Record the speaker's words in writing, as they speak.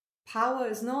power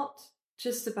is not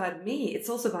just about me. It's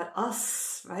also about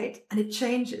us, right? And it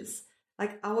changes.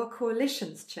 Like our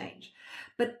coalitions change.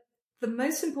 But the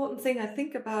most important thing I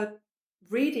think about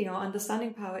reading or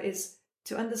understanding power is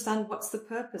to understand what's the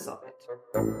purpose of it.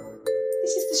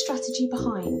 This is The Strategy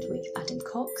Behind with Adam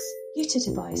Cox, Jutta,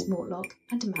 Tobias, Mortlock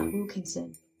and Matt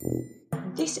Wilkinson.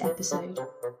 In this episode,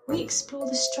 we explore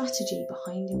the strategy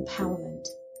behind empowerment.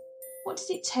 What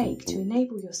does it take to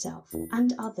enable yourself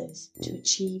and others to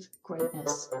achieve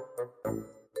greatness?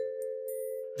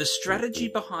 The strategy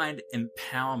behind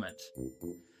empowerment.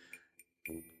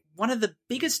 One of the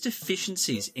biggest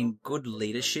deficiencies in good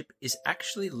leadership is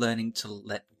actually learning to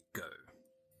let go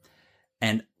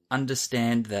and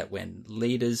understand that when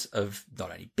leaders of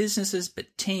not only businesses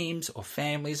but teams or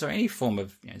families or any form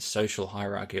of social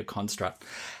hierarchy or construct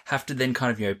have to then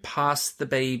kind of pass the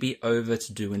baby over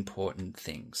to do important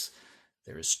things.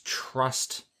 There is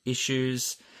trust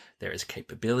issues, there is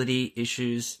capability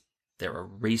issues, there are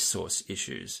resource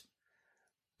issues.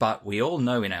 But we all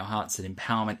know in our hearts that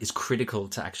empowerment is critical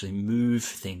to actually move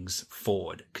things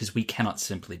forward because we cannot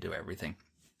simply do everything.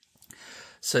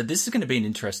 So this is going to be an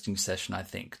interesting session, I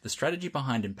think. The strategy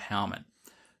behind empowerment.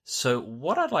 So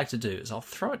what I'd like to do is I'll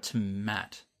throw it to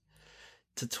Matt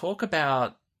to talk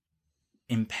about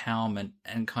empowerment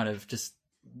and kind of just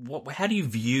how do you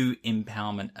view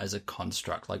empowerment as a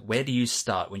construct? Like, where do you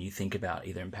start when you think about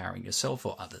either empowering yourself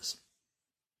or others?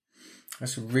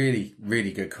 That's a really,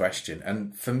 really good question.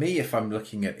 And for me, if I'm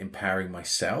looking at empowering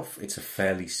myself, it's a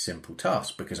fairly simple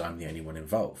task because I'm the only one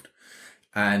involved.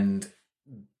 And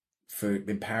for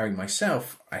empowering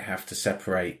myself, I have to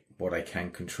separate what I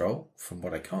can control from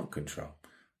what I can't control.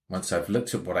 Once I've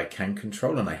looked at what I can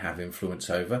control and I have influence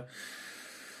over,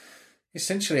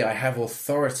 essentially I have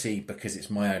authority because it's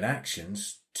my own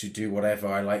actions to do whatever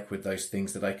I like with those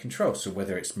things that I control. So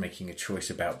whether it's making a choice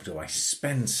about, do I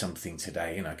spend something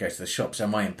today? Go to the shops.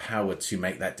 Am I empowered to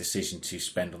make that decision to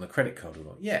spend on the credit card or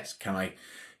not? Yes. Can I,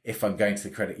 if I'm going to the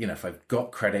credit, if I've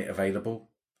got credit available,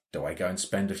 do I go and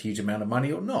spend a huge amount of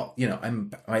money or not?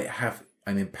 I'm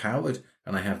empowered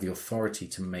and I have the authority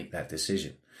to make that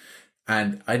decision.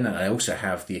 And I also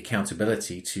have the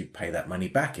accountability to pay that money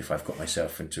back if I've got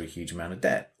myself into a huge amount of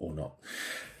debt or not.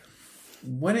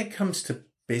 When it comes to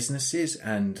businesses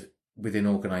and within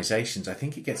organizations, I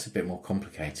think it gets a bit more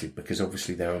complicated because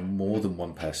obviously there are more than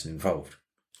one person involved.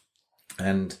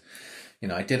 And,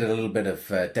 I did a little bit of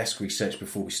desk research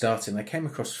before we started and I came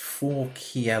across 4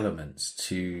 key elements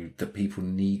that people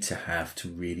need to have to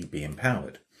really be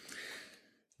empowered.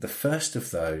 The first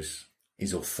of those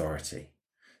is authority.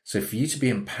 So for you to be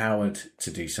empowered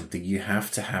to do something, you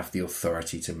have to have the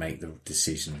authority to make the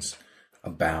decisions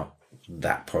about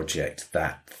that project,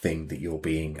 that thing that you're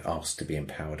being asked to be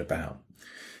empowered about.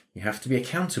 You have to be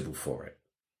accountable for it.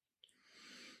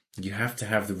 You have to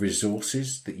have the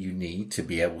resources that you need to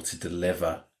be able to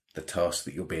deliver the task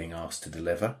that you're being asked to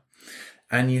deliver.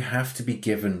 And you have to be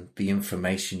given the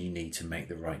information you need to make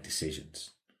the right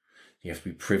decisions. You have to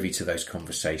be privy to those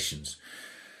conversations.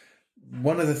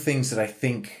 One of the places I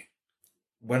think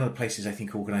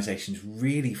organizations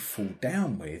really fall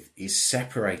down with is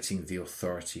separating the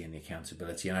authority and the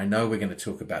accountability. And I know we're going to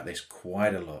talk about this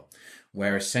quite a lot,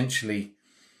 where essentially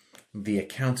the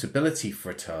accountability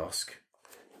for a task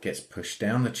gets pushed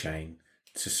down the chain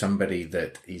to somebody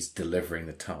that is delivering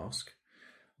the task.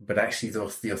 But actually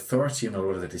the authority and a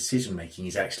lot of the decision making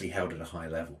is actually held at a high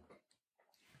level.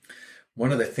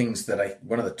 One of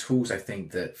the tools I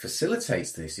think that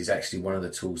facilitates this is actually one of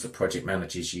the tools that project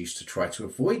managers use to try to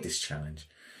avoid this challenge,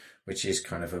 which is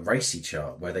kind of a racy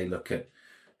chart where they look at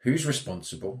who's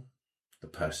responsible, the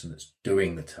person that's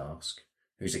doing the task,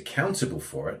 who's accountable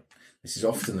for it. This is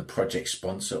often the project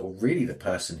sponsor or really the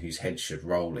person whose head should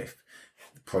roll if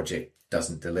the project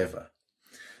doesn't deliver.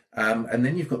 And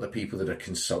then you've got the people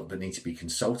that need to be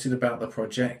consulted about the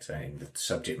project and the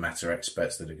subject matter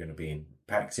experts that are going to be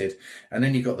impacted. And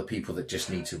then you've got the people that just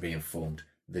need to be informed,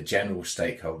 the general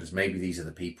stakeholders. Maybe these are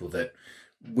the people that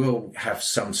will have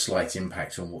some slight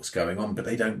impact on what's going on, but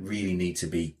they don't really need to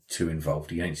be too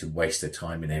involved. You don't need to waste their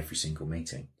time in every single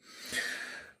meeting.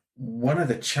 One of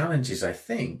the challenges, I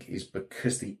think, is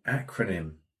because the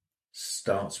acronym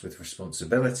starts with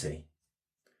responsibility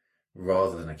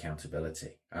rather than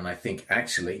accountability. And I think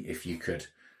actually if you could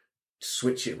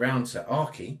switch it round to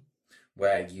Archie,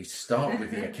 where you start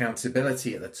with the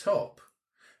accountability at the top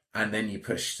and then you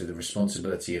push to the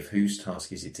responsibility of whose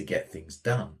task is it to get things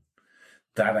done,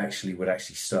 that would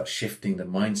start shifting the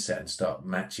mindset and start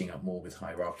matching up more with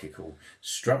hierarchical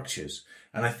structures.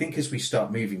 And I think as we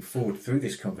start moving forward through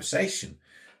this conversation,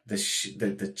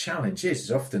 the challenge is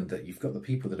often that you've got the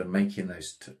people that are making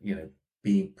those,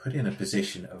 being put in a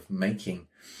position of making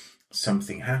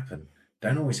something happen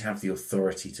don't always have the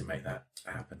authority to make that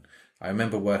happen. I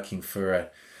remember working for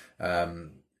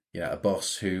a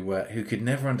boss who could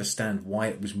never understand why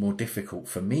it was more difficult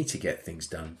for me to get things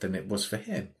done than it was for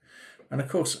him. And of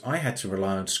course, I had to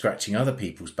rely on scratching other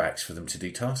people's backs for them to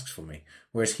do tasks for me,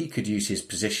 whereas he could use his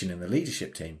position in the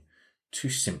leadership team to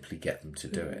simply get them to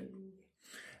do it.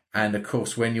 And of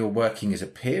course, when you're working as a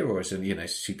peer or as a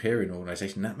superior in an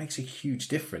organisation, that makes a huge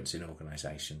difference in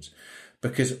organisations,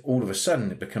 because all of a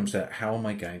sudden it becomes that, how am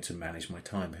I going to manage my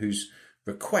time? Whose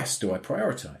requests do I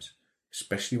prioritise?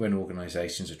 Especially when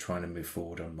organisations are trying to move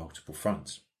forward on multiple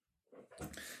fronts.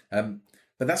 But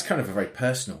that's kind of a very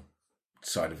personal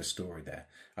side of a story there.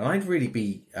 And I'd really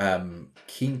be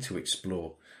keen to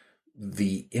explore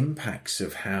the impacts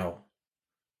of how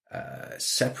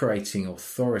separating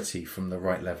authority from the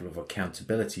right level of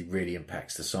accountability really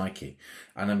impacts the psyche.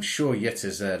 And I'm sure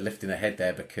Jutta's lifting her head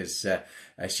there because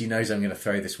she knows I'm going to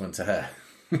throw this one to her.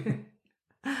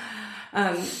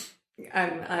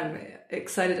 I'm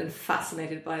excited and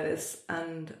fascinated by this.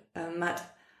 And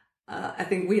Matt, I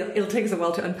think it'll take us a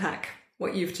while to unpack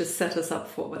what you've just set us up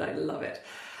for, but I love it.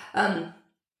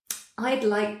 I'd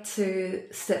like to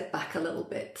step back a little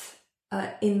bit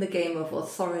in the game of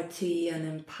authority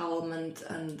and empowerment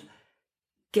and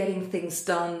getting things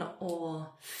done or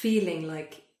feeling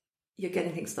like you're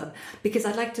getting things done. Because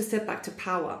I'd like to step back to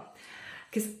power.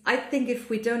 Because I think if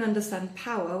we don't understand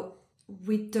power,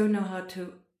 we don't know how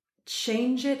to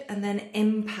change it and then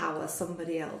empower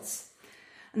somebody else.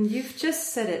 And you've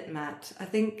just said it, Matt. I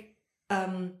think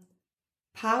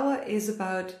power is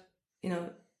about,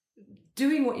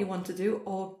 doing what you want to do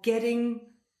or getting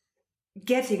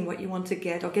what you want to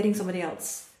get or getting somebody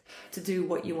else to do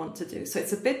what you want to do. So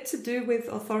it's a bit to do with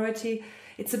authority.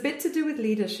 It's a bit to do with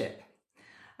leadership.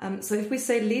 So if we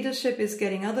say leadership is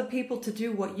getting other people to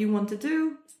do what you want to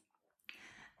do,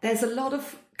 there's a lot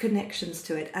of connections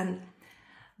to it. And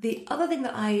the other thing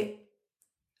that I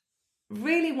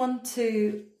really want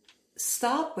to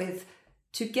start with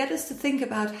to get us to think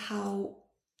about how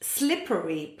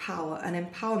slippery power and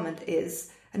empowerment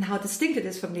is and how distinct it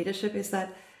is from leadership is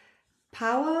that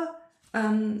power,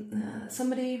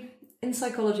 somebody in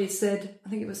psychology said, I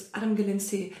think it was Adam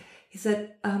Galinsky, he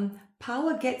said,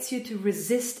 power gets you to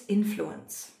resist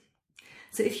influence.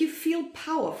 So if you feel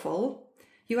powerful,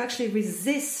 you actually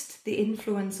resist the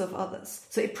influence of others.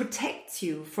 So it protects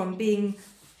you from being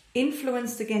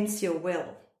influenced against your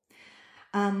will.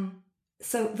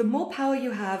 So the more power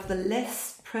you have, the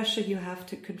less pressure you have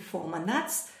to conform. And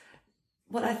that's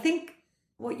what I think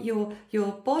what your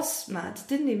boss, Matt,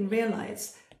 didn't even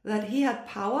realize, that he had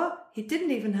power. He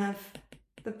didn't even have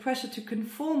the pressure to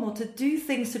conform or to do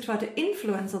things to try to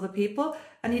influence other people.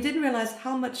 And he didn't realize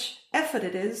how much effort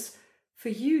it is for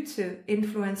you to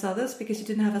influence others because you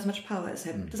didn't have as much power as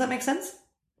him. Does that make sense?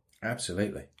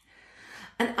 Absolutely.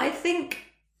 And I think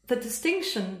the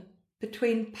distinction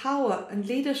between power and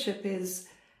leadership is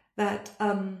that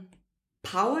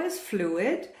power is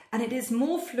fluid, and it is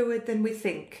more fluid than we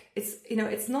think.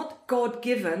 It's not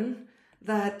God-given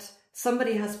that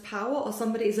somebody has power or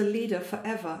somebody is a leader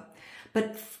forever,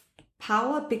 but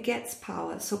power begets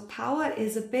power. So power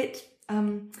is a bit,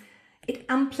 it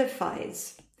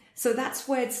amplifies. So that's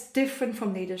where it's different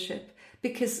from leadership,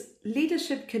 because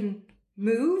leadership can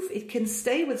move, it can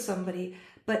stay with somebody,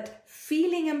 but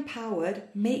feeling empowered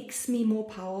makes me more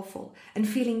powerful, and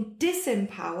feeling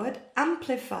disempowered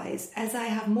amplifies as I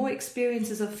have more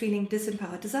experiences of feeling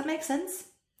disempowered. Does that make sense?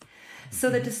 So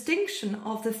the distinction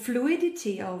of the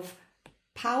fluidity of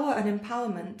power and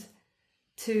empowerment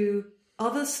to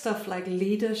other stuff like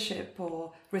leadership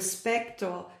or respect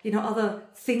or other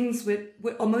things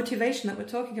or motivation that we're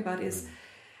talking about is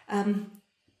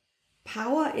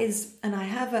power is, and I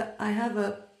have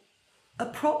a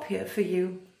prop here for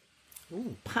you.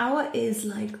 Ooh. Power is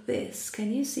like this.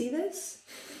 Can you see this?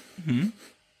 Mm-hmm.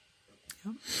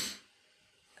 Yep.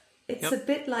 It's a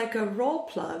bit like a raw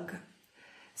plug.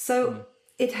 So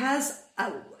it has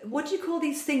what do you call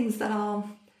these things that are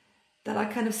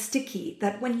kind of sticky,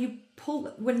 that when you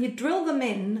drill them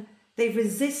in, they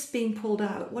resist being pulled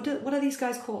out. What are these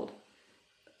guys called?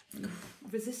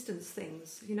 Resistance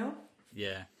things,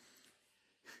 Yeah.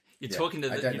 You're talking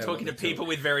to people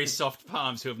with very soft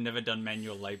palms who have never done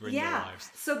manual labour in their lives.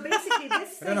 So basically,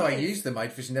 this I don't know. I use them.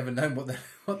 I've just never known what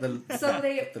the. So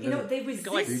they resist.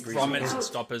 Like grommets and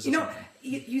stoppers. Or something.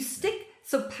 You stick.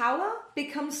 So power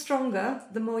becomes stronger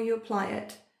the more you apply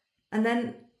it, and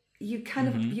then you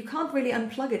you can't really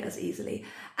unplug it as easily.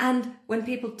 And when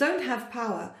people don't have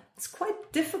power, it's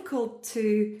quite difficult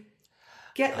to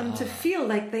get them to feel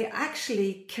like they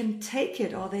actually can take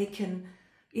it, or they can,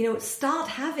 start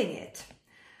having it.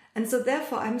 And so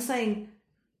therefore I'm saying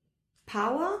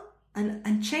power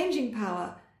and changing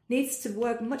power needs to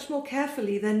work much more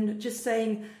carefully than just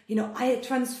saying, I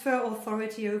transfer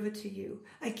authority over to you.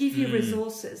 I give you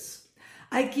resources.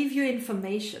 I give you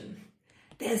information.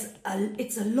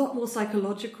 It's a lot more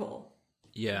psychological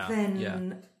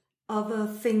than other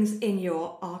things in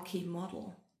your Archie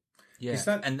model. Yeah. Is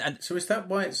that, so is that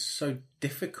why it's so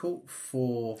difficult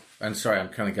for, and sorry, I'm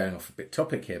kind of going off a bit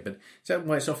topic here, but is that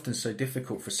why it's often so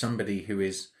difficult for somebody who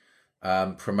is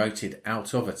promoted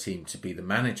out of a team to be the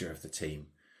manager of the team?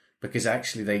 Because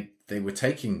actually they were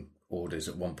taking orders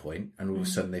at one point, and all of a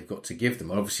sudden they've got to give them.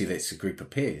 Obviously, it's a group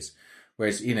of peers.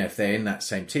 Whereas, if they're in that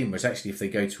same team, whereas actually if they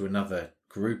go to another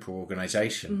group or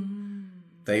organisation,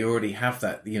 they already have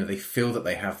that, they feel that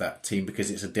they have that team because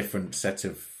it's a different set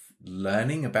of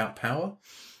learning about power.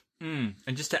 And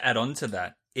just to add on to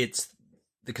that, it's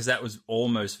because that was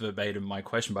almost verbatim my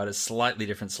question, but a slightly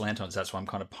different slant on it. So that's why I'm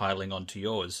kind of piling onto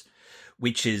yours,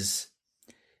 which is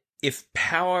if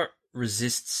power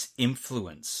resists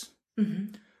influence,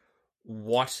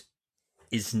 what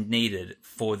is needed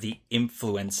for the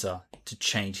influencer to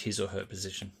change his or her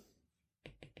position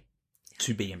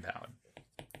to be empowered?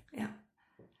 Yeah.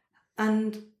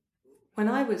 And when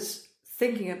I was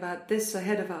thinking about this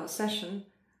ahead of our session,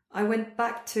 I went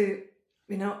back to,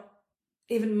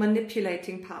 even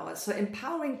manipulating power. So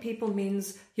empowering people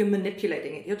means you're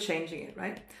manipulating it, you're changing it,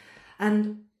 right?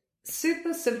 And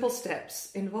super simple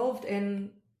steps involved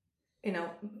in,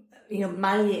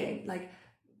 marrying, like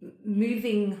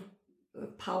moving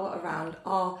power around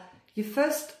are, you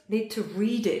first need to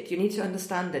read it, you need to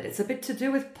understand it. It's a bit to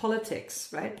do with politics,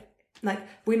 right? Like,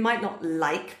 we might not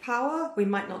like power, we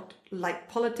might not like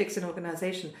politics in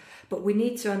organization, but we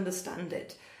need to understand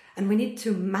it and we need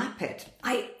to map it.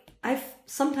 I've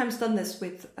sometimes done this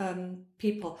with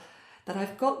people, that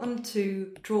I've got them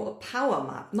to draw a power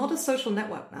map, not a social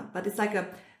network map, but it's like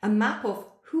a map of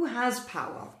who has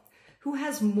power, who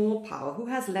has more power, who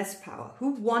has less power,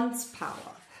 who wants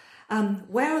power.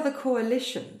 Where are the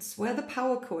coalitions? Where are the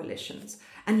power coalitions?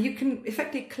 And you can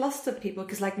effectively cluster people,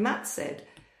 because like Matt said,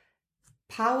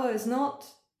 power is not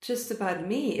just about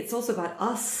me, it's also about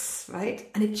us, right?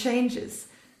 And it changes,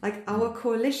 like our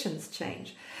coalitions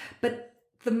change. But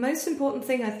the most important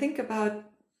thing I think about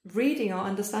reading or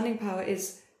understanding power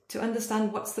is to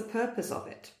understand what's the purpose of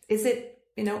it. Is it,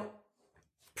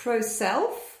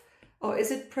 pro-self, or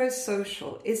is it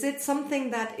pro-social? Is it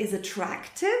something that is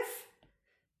attractive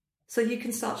so you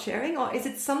can start sharing, or is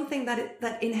it something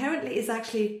that inherently is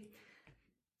actually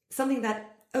something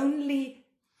that only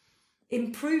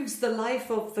improves the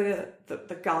life of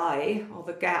the guy or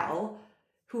the gal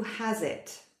who has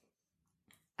it?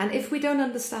 And if we don't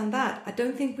understand that, I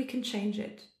don't think we can change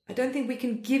it. I don't think we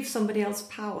can give somebody else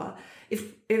power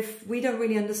if we don't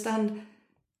really understand,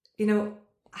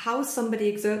 how somebody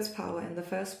exerts power in the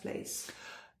first place.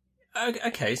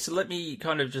 Okay, so let me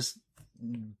kind of just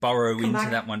burrow into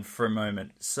that one for a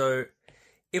moment. So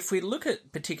if we look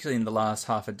at, particularly in the last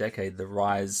half a decade, the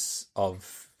rise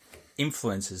of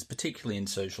influencers, particularly in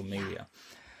social media,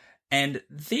 and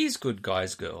these good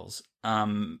guys, girls,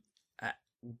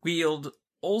 wield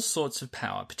all sorts of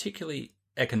power, particularly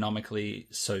economically,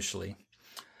 socially.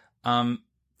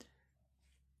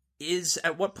 Is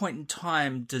at what point in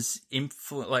time does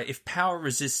if power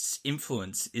resists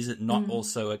influence, is it not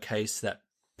also a case that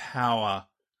power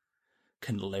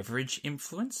can leverage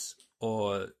influence?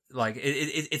 Or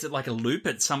is it like a loop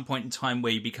at some point in time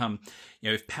where you become,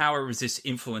 if power resists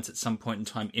influence at some point in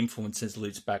time, influence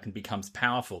loops back and becomes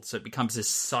powerful. So it becomes this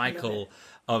cycle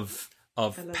of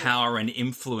power and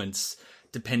influence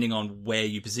depending on where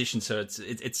you position. So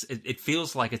it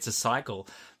feels like it's a cycle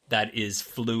that is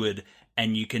fluid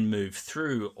and you can move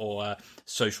through, or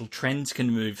social trends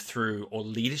can move through, or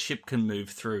leadership can move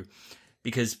through,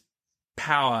 because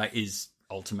power is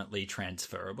ultimately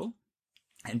transferable.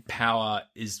 And power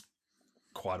is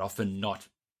quite often not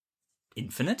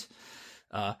infinite.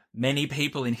 Many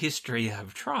people in history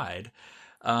have tried.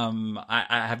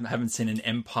 I haven't seen an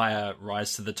empire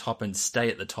rise to the top and stay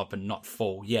at the top and not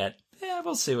fall yet. Yeah,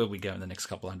 we'll see where we go in the next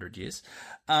couple 100 years.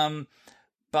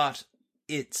 But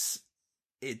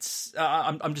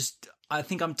I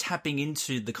think I'm tapping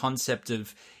into the concept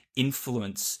of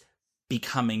influence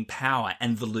becoming power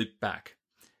and the loop back.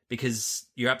 Because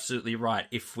you're absolutely right.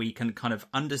 If we can kind of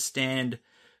understand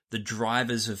the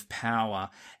drivers of power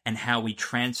and how we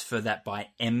transfer that by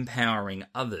empowering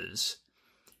others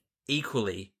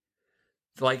equally,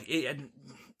 what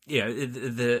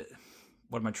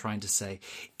am I trying to say?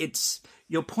 It's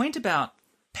your point about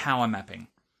power mapping.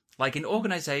 Like in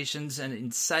organizations and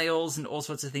in sales and all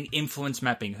sorts of things, influence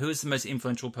mapping. Who is the most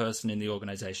influential person in the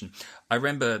organization? I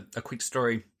remember a quick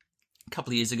story. A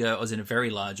couple of years ago, I was in a very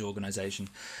large organization,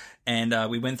 and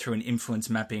we went through an influence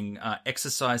mapping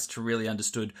exercise to really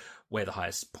understood where the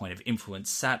highest point of influence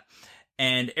sat.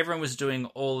 And everyone was doing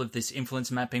all of this influence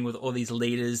mapping with all these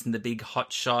leaders and the big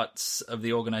hot shots of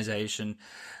the organization.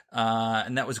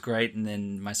 And that was great. And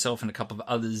then myself and a couple of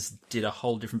others did a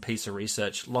whole different piece of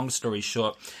research. Long story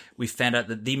short, we found out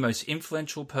that the most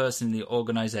influential person in the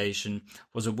organization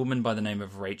was a woman by the name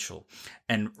of Rachel.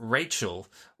 And Rachel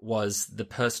was the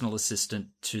personal assistant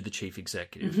to the chief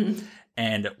executive. Mm-hmm.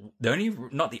 And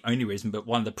not the only reason, but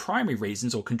one of the primary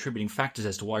reasons or contributing factors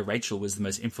as to why Rachel was the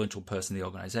most influential person in the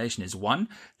organization is, one,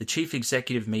 the chief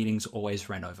executive meetings always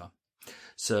ran over.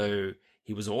 So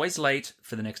he was always late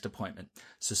for the next appointment.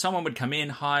 So someone would come in,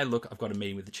 hi, look, I've got a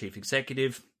meeting with the chief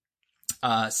executive.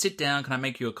 Sit down, can I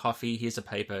make you a coffee? Here's a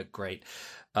paper, great.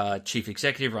 Chief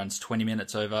executive runs 20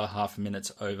 minutes over, half a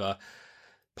minute over.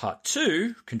 Part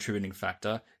two, contributing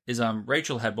factor, is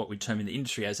Rachel had what we term in the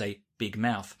industry as a big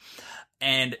mouth.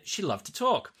 And she loved to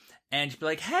talk. And she'd be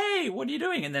like, hey, what are you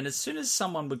doing? And then as soon as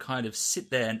someone would kind of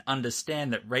sit there and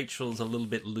understand that Rachel's a little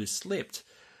bit loose-lipped,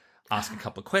 ask a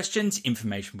couple of questions,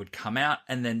 information would come out,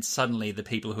 and then suddenly the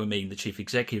people who are meeting the chief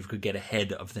executive could get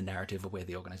ahead of the narrative of where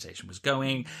the organization was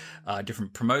going,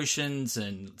 different promotions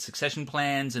and succession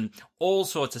plans and all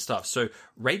sorts of stuff. So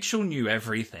Rachel knew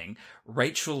everything.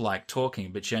 Rachel liked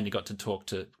talking, but she only got to talk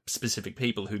to specific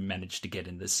people who managed to get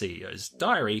in the CEO's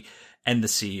diary, and the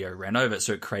CEO ran over it.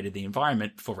 So it created the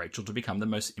environment for Rachel to become the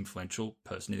most influential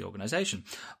person in the organization.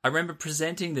 I remember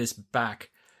presenting this back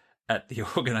at the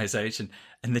organization,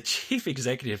 and the chief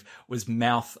executive was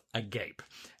mouth agape.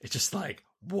 It's just like,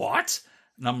 what?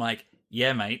 And I'm like,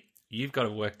 yeah, mate, you've got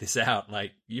to work this out.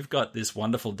 Like, you've got this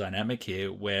wonderful dynamic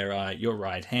here where your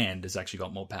right hand has actually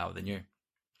got more power than you.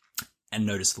 And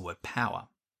notice the word power.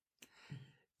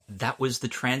 That was the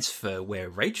transfer where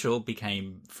Rachel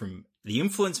became from the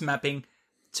influence mapping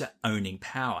to owning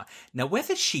power. Now,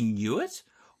 whether she knew it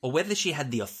or whether she had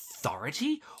the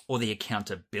authority or the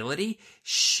accountability,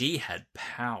 she had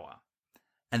power.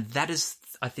 And that is,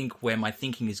 I think, where my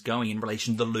thinking is going in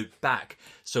relation to the loop back.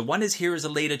 So one is here as a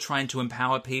leader trying to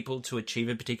empower people to achieve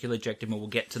a particular objective, and we'll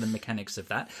get to the mechanics of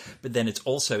that. But then it's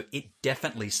also, it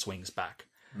definitely swings back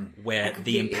where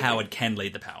the empowered can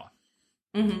lead the power.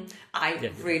 Mm-hmm.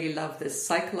 I really love this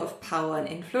cycle of power and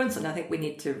influence, and I think we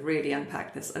need to really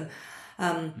unpack this.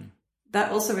 And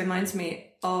that also reminds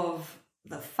me of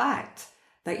the fact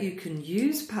that you can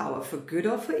use power for good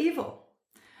or for evil.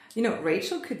 You know,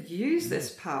 Rachel could use this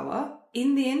power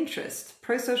in the interest,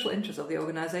 pro-social interest of the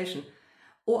organization,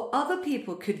 or other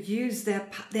people could use their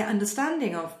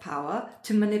understanding of power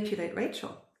to manipulate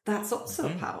Rachel. That's also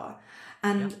power.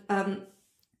 And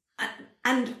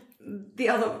and the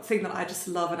other thing that I just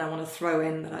love and I want to throw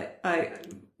in that I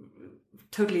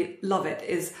totally love it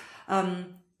is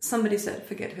somebody said,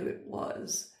 forget who it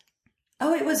was.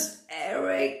 Oh, it was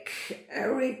Eric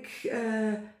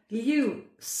Liu,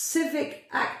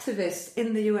 civic activist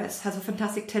in the US, has a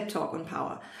fantastic TED Talk on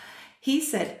power. He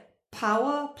said,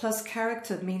 power plus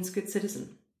character means good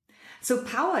citizen. So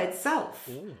power itself,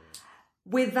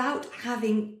 without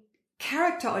having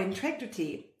character or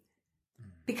integrity,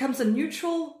 becomes a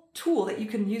neutral tool that you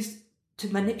can use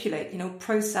to manipulate,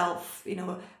 pro-self,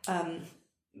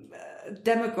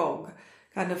 demagogue,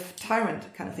 kind of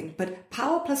tyrant kind of thing. But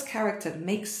power plus character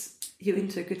makes you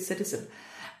into a good citizen.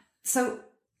 So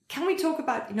can we talk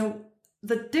about,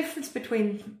 the difference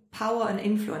between power and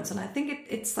influence? And I think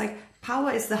it's like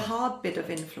power is the hard bit of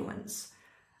influence.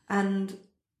 And,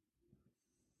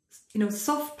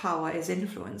 soft power is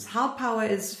influence. Hard power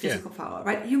is physical power,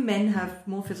 right? You men have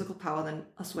more physical power than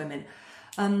us women.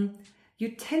 You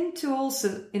tend to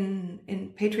also,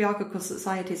 in patriarchal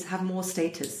societies, have more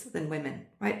status than women,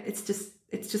 right?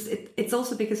 It's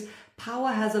also because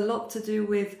power has a lot to do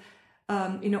with,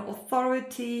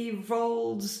 authority,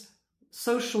 roles,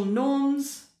 social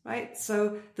norms, right?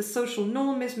 So the social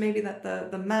norm is maybe that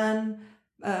the man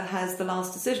has the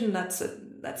last decision.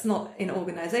 That's not in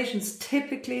organizations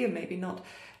typically, and maybe not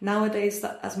nowadays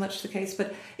that as much the case,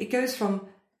 but it goes from,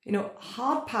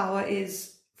 hard power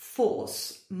is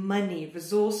force, money,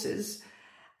 resources,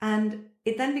 and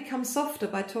it then becomes softer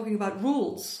by talking about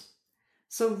rules.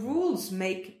 So rules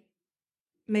make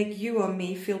you or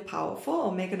me feel powerful,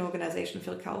 or make an organization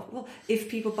feel powerful if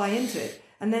people buy into it.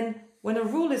 And then when a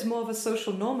rule is more of a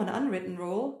social norm, an unwritten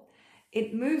rule,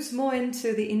 it moves more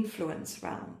into the influence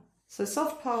realm. So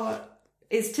soft power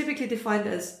is typically defined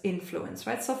as influence,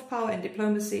 right? Soft power in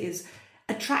diplomacy is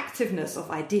attractiveness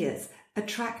of ideas.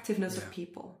 attractiveness of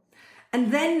people.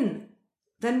 And then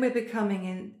we're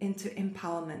becoming into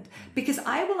empowerment, because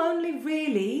I will only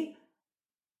really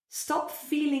stop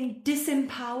feeling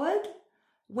disempowered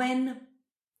when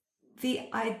the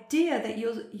idea that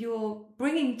you're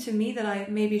bringing to me that I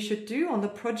maybe should do on the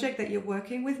project that you're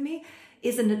working with me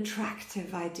is an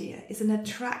attractive idea, is an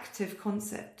attractive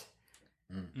concept.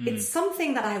 It's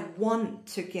something that I want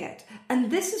to get. And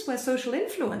this is where social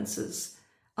influencers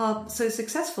are so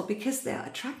successful, because they're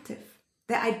attractive.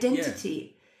 Their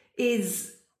identity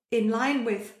is in line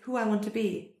with who I want to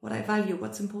be, what I value,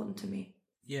 what's important to me.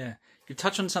 Yeah. You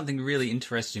touch on something really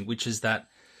interesting, which is that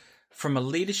from a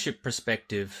leadership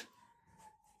perspective,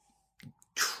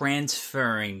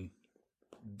 transferring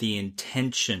the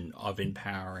intention of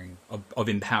empowering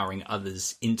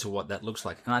others into what that looks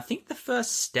like. And I think the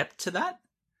first step to that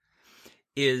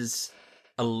is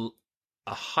a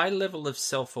high level of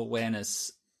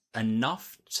self-awareness,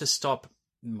 enough to stop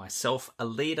myself, a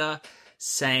leader,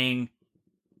 saying,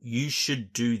 you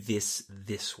should do this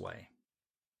way.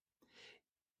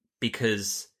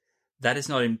 Because that is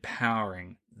not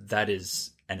empowering. That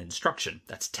is an instruction.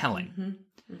 That's telling.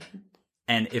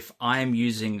 And if I'm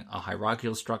using a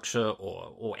hierarchical structure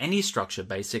or any structure,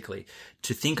 basically,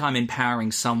 to think I'm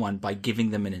empowering someone by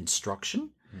giving them an instruction,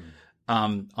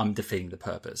 I'm defeating the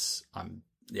purpose.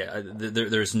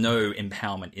 There is no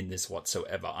empowerment in this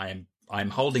whatsoever. I'm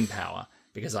holding power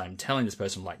because I'm telling this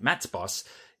person, like Matt's boss,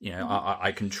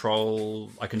 I control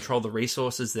the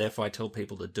resources, therefore I tell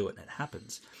people to do it, and it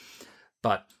happens.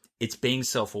 But it's being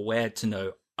self-aware to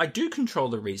know I do control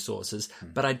the resources,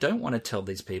 but I don't want to tell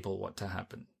these people what to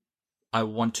happen. I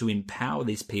want to empower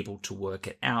these people to work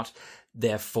it out.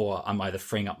 Therefore, I'm either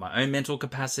freeing up my own mental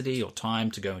capacity or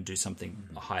time to go and do something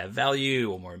of higher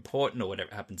value or more important or whatever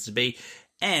it happens to be.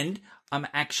 And I'm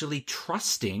actually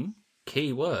trusting,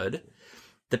 key word,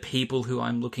 the people who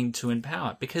I'm looking to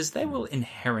empower, because they will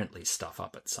inherently stuff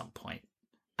up at some point.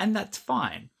 And that's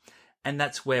fine. And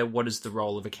that's where, what is the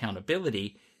role of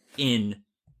accountability in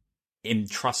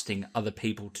trusting other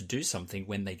people to do something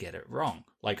when they get it wrong?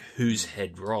 Like, whose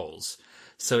head rolls?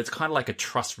 So it's kind of like a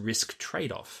trust-risk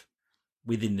trade-off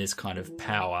within this kind of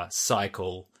power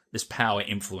cycle, this power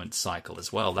influence cycle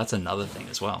as well. That's another thing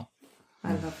as well.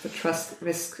 I love the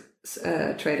trust-risk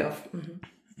trade-off.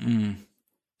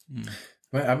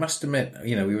 Well, I must admit,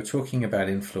 we were talking about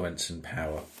influence and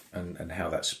power and how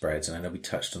that spreads. And I know we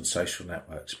touched on social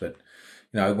networks, but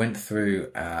I went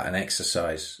through an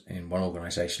exercise in one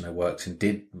organisation I worked and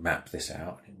did map this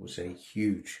out. It was a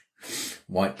huge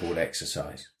whiteboard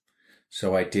exercise.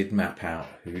 So I did map out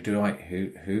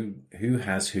who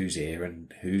has whose ear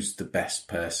and who's the best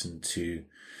person to,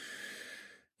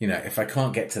 if I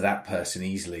can't get to that person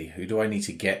easily, who do I need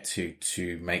to get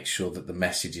to make sure that the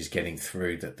message is getting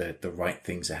through, that the right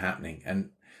things are happening.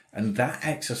 And that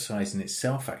exercise in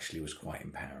itself actually was quite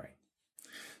empowering.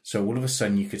 So all of a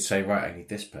sudden you could say, right, I need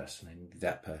this person, I need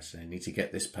that person, I need to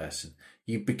get this person.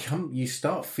 You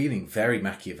start feeling very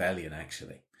Machiavellian,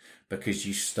 actually, because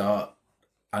you start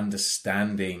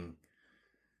understanding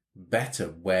better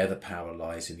where the power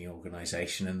lies in the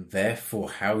organization, and therefore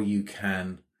how you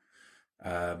can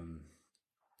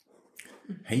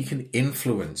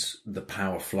influence the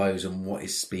power flows and what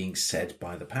is being said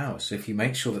by the power. So if you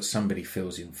make sure that somebody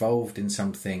feels involved in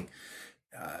something,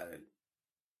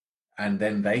 and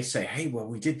then they say, hey, well,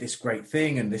 we did this great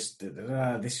thing and this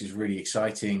is really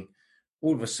exciting,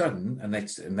 all of a sudden, and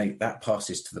that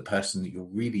passes to the person that you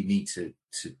really need to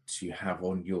have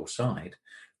on your side,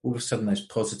 all of a sudden those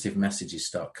positive messages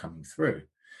start coming through.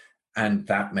 And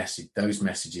those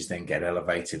messages then get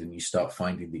elevated, and you start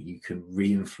finding that you can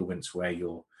re-influence where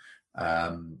your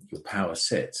power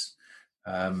sits.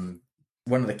 One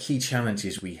of the key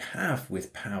challenges we have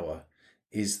with power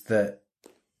is that,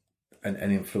 and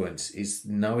influence, is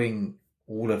knowing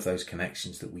all of those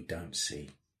connections that we don't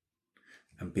see,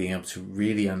 and being able to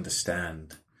really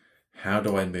understand, how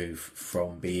do I move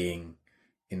from being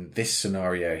in this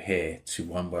scenario here to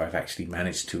one where I've actually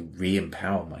managed to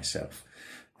re-empower myself.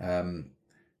 And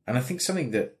I think something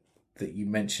that you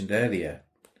mentioned earlier,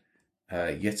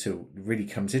 Jutta, really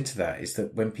comes into that, is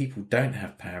that when people don't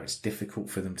have power, it's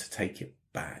difficult for them to take it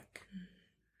back.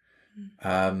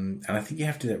 And I think you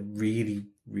have to do that really,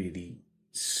 really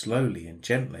slowly and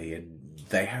gently, and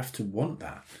they have to want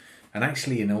that. And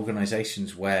actually, in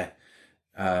organisations where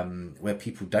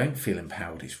people don't feel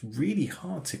empowered, it's really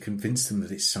hard to convince them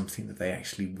that it's something that they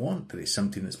actually want, that it's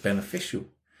something that's beneficial.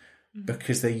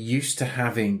 Because they're used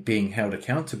to being held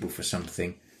accountable for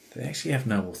something that they actually have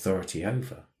no authority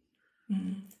over.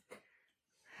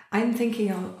 I'm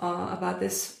thinking about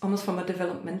this almost from a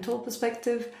developmental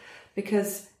perspective,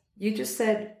 because you just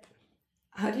said,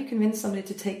 how do you convince somebody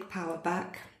to take power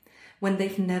back when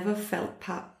they've never felt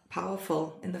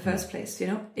powerful in the first place? You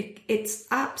know, it's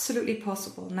absolutely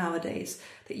possible nowadays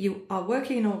that you are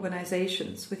working in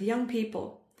organizations with young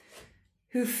people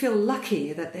who feel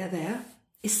lucky that they're there,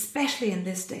 especially in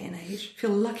this day and age,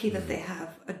 feel lucky that they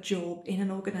have a job in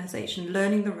an organization,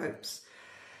 learning the ropes,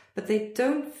 but they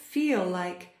don't feel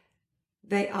like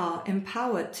they are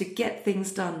empowered to get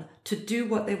things done, to do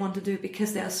what they want to do,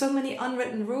 because there are so many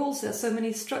unwritten rules, there are so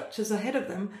many structures ahead of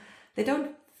them. They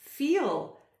don't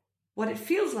feel what it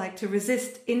feels like to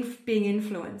resist being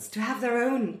influenced, to have their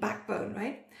own backbone,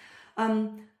 right?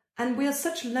 And we are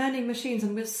such learning machines,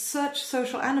 and we're such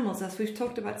social animals, as we've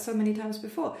talked about so many times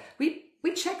before.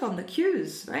 We check on the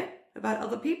cues, right, about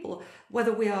other people,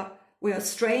 whether we are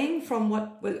straying from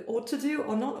what we ought to do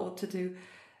or not ought to do.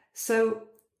 So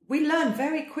we learn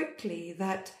very quickly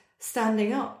that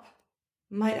standing up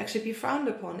might actually be frowned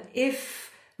upon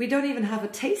if we don't even have a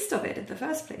taste of it in the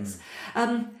first place.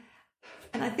 And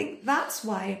I think that's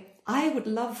why I would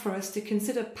love for us to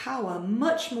consider power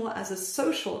much more as a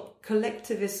social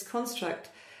collectivist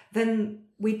construct than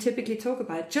we typically talk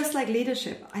about it. Just like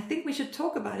leadership, I think we should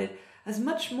talk about it as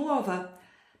much more of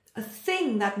a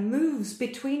thing that moves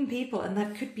between people and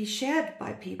that could be shared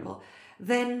by people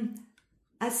than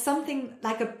as something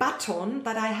like a baton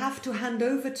that I have to hand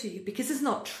over to you, because it's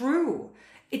not true.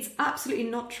 It's absolutely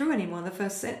not true anymore in the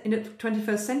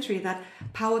 21st century that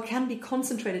power can be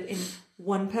concentrated in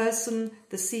one person,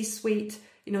 the C-suite,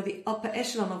 you know, the upper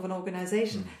echelon of an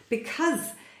organization,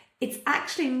 because it's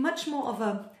actually much more of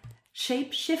a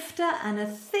shapeshifter and a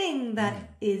thing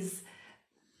that is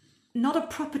not a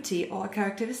property or a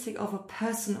characteristic of a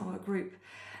person or a group.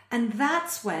 And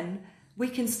that's when we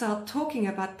can start talking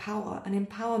about power and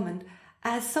empowerment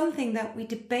as something that we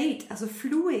debate as a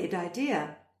fluid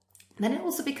idea. Then it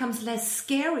also becomes less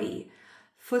scary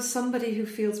for somebody who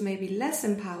feels maybe less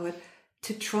empowered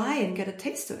to try and get a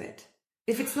taste of it.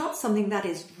 If it's not something that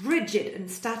is rigid and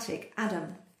static,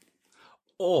 Adam.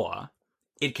 Or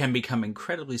it can become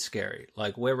incredibly scary.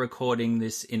 Like, we're recording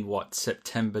this in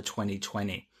September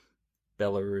 2020.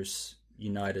 Belarus,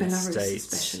 United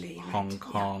States, Hong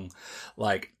Kong. Yeah.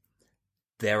 Like,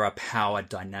 there are power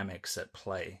dynamics at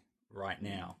play right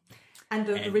now. And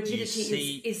the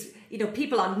rigidity is, you know,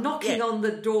 people are knocking on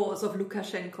the doors of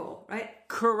Lukashenko, right?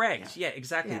 Correct. Yeah,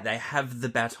 exactly. Yeah. They have the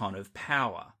baton of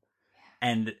power.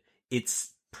 And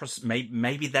it's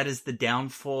maybe that is the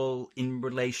downfall in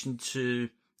relation to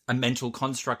a mental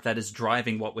construct that is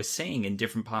driving what we're seeing in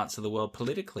different parts of the world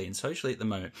politically and socially at the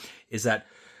moment, is that,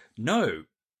 no,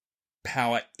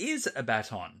 power is a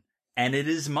baton and it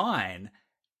is mine.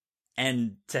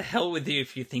 And to hell with you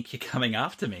if you think you're coming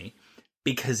after me,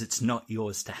 because it's not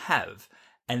yours to have.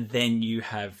 And then you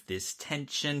have this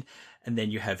tension, and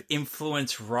then you have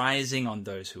influence rising on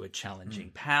those who are challenging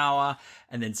power,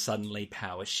 and then suddenly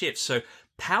power shifts. So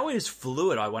power is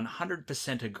fluid, I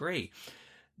 100% agree.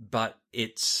 But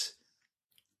it's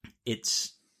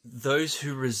those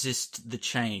who resist the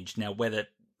change. Now, whether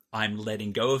I'm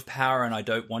letting go of power and I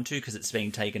don't want to because it's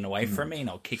being taken away from me and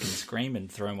I'll kick and scream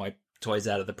and throw my toys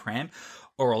out of the pram,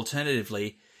 or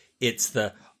alternatively, it's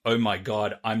the, oh my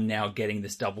God, I'm now getting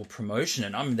this double promotion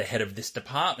and I'm the head of this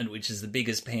department, which is the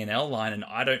biggest P&L line, and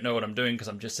I don't know what I'm doing because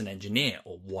I'm just an engineer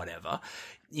or whatever.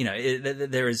 You know,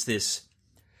 there is this,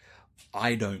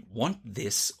 I don't want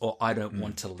this, or I don't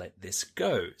want to let this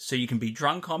go. So you can be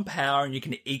drunk on power and you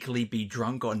can equally be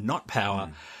drunk on not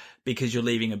power because you're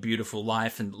leaving a beautiful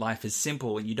life and life is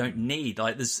simple and you don't need,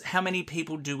 like, there's, how many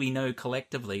people do we know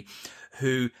collectively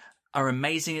who are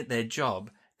amazing at their job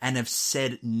and have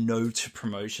said no to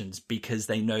promotions because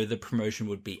they know the promotion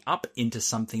would be up into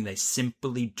something they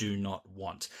simply do not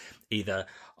want. Either,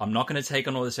 I'm not going to take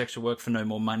on all this extra work for no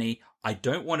more money, I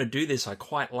don't want to do this, I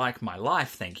quite like my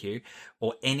life, thank you,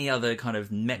 or any other kind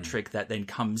of metric that then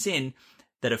comes in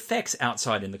that affects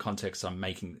outside in the context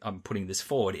I'm putting this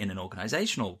forward in an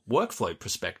organizational workflow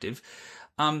perspective.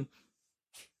 You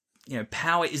know,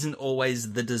 power isn't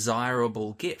always the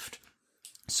desirable gift.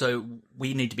 So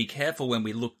we need to be careful when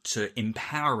we look to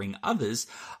empowering others.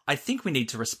 I think we need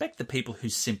to respect the people who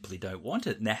simply don't want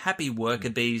it. And they're happy worker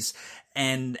bees,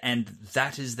 and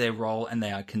that is their role, and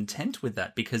they are content with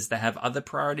that because they have other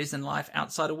priorities in life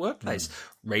outside a workplace.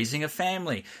 Raising a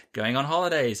family, going on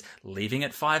holidays, leaving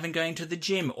at 5 and going to the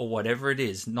gym, or whatever it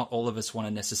is. Not all of us want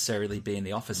to necessarily be in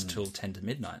the office till 10 to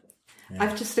midnight. Yeah.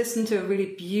 I've just listened to a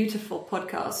really beautiful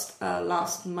podcast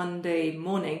last Monday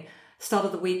morning, start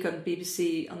of the week on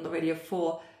BBC on the Radio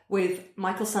 4, with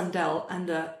Michael Sandel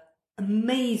and an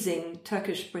amazing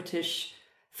Turkish-British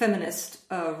feminist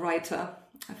writer.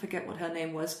 I forget what her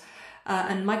name was.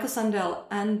 and Michael Sandel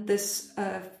and this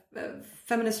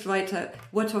feminist writer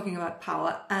were talking about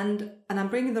power, and I'm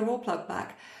bringing the raw plug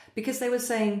back because they were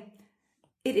saying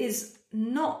it is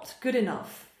not good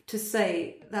enough to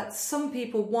say that some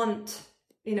people want,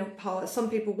 power, some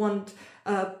people want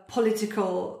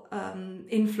political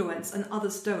influence and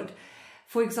others don't.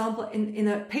 For example, in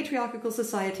a patriarchal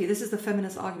society, this is the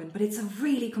feminist argument, but it's a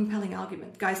really compelling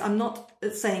argument. Guys, I'm not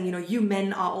saying, you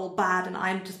men are all bad and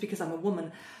I'm just because I'm a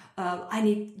woman. I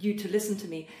need you to listen to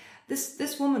me.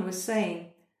 This woman was saying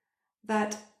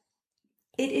that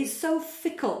it is so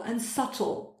fickle and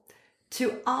subtle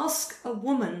to ask a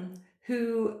woman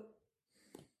who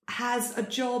has a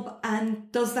job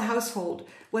and does the household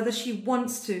whether she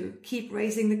wants to keep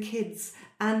raising the kids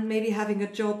and maybe having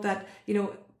a job that,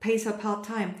 pays her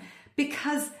part-time,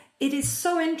 because it is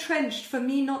so entrenched for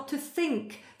me not to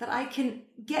think that I can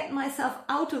get myself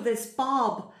out of this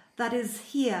barb that is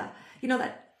here,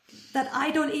 that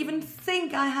I don't even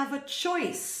think I have a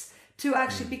choice to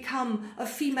actually become a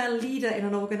female leader in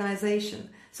an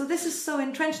organization. So this is so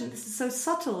entrenched and this is so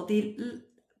subtle, the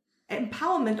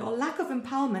empowerment or lack of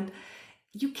empowerment.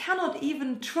 You cannot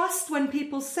even trust when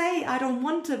people say, I don't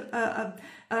want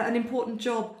an important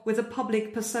job with a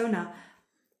public persona,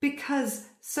 because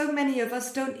so many of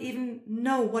us don't even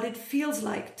know what it feels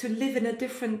like to live in a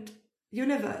different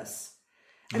universe.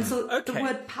 And so the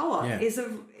word power is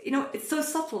it's so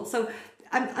subtle. So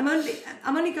I'm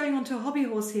only going on to a hobby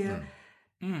horse here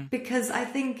because I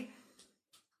think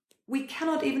we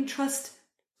cannot even trust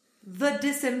the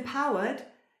disempowered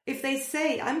if they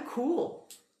say, I'm cool.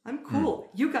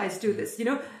 You guys do this.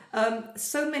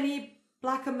 So many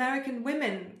Black American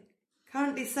women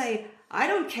currently say, I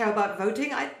don't care about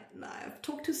voting. I've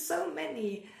talked to so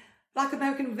many Black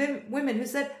American women who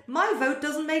said, my vote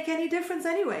doesn't make any difference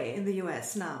anyway in the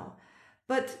US now.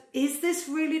 But is this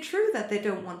really true that they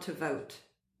don't want to vote?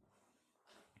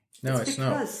 No, it's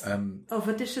not. Because of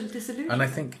a disillusionment.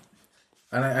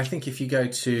 And I think if you go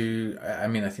to, I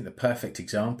think the perfect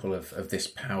example of this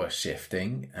power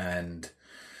shifting and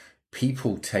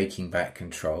people taking back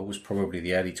control was probably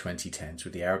the early 2010s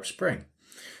with the Arab Spring,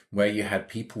 where you had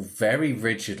people very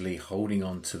rigidly holding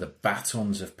on to the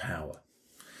batons of power.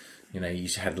 You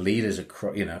had leaders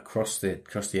across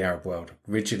the Arab world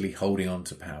rigidly holding on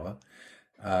to power,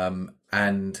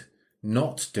 and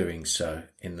not doing so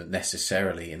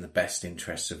necessarily in the best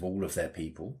interests of all of their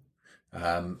people.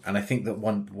 And I think that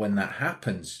when that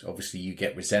happens, obviously you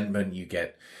get resentment, you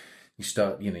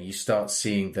start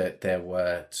seeing that there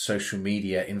were social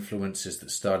media influencers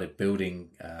that started building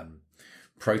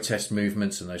protest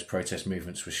movements, and those protest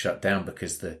movements were shut down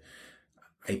because the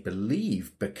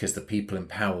people in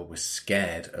power were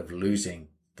scared of losing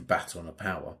the baton of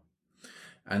power.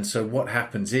 And so what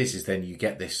happens is then you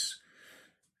get this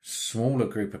smaller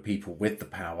group of people with the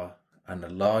power and a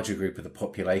larger group of the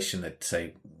population that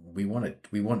say, we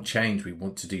want change, we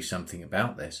want to do something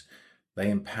about this.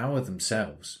 They empower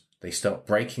themselves. They start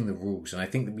breaking the rules. And I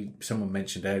think that someone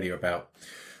mentioned earlier about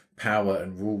power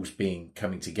and rules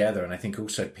coming together. And I think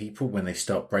also people, when they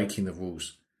start breaking the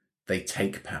rules, they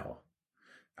take power.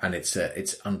 And it's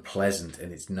unpleasant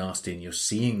and it's nasty. And you're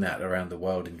seeing that around the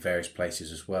world in various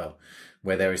places as well,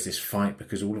 where there is this fight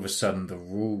because all of a sudden the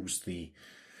rules, the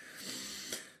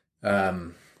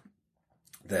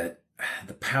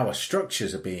power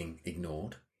structures are being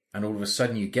ignored. And all of a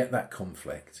sudden you get that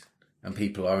conflict and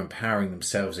people are empowering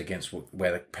themselves against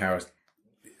where the power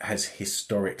has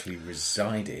historically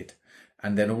resided.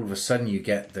 And then all of a sudden you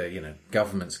get the,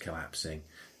 governments collapsing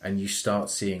and you start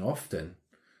seeing often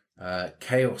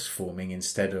chaos forming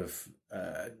instead of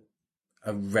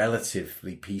a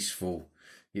relatively peaceful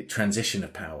transition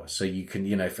of power. So you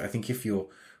can, I think if you're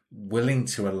willing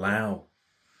to allow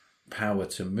power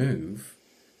to move,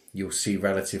 you'll see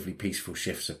relatively peaceful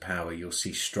shifts of power. You'll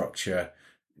see structure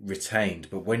retained.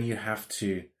 But when it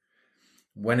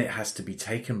has to be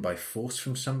taken by force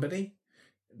from somebody,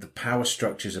 the power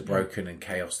structures are broken and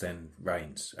chaos then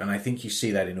reigns. And I think you see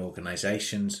that in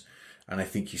organizations, and I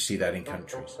think you see that in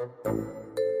countries.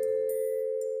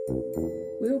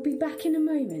 We'll be back in a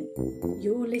moment.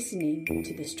 You're listening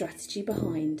to The Strategy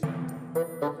Behind.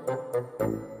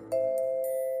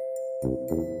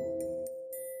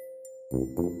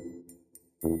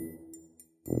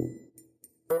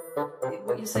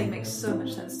 What you're saying makes so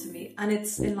much sense to me, and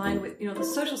it's in line with the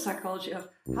social psychology of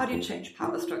how do you change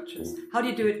power structures, how do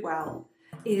you do it well,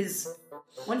 is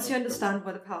once you understand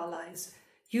where the power lies,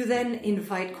 you then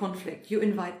invite conflict, you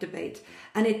invite debate,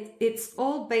 and it's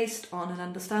all based on an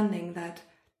understanding that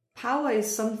power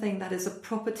is something that is a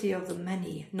property of the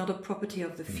many, not a property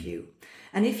of the few.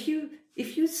 And if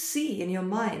you see in your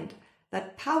mind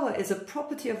that power is a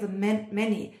property of the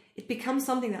many, it becomes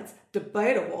something that's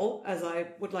debatable, as I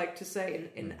would like to say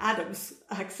in Adam's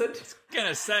accent. I was going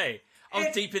to say, I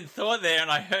was deep in thought there,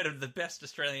 and I heard of the best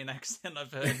Australian accent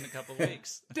I've heard in a couple of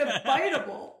weeks.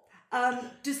 Debatable,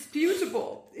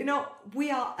 disputable.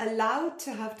 We are allowed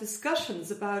to have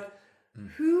discussions about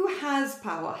who has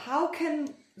power. How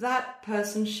can that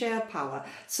person share power?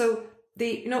 So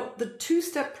the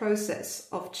two-step process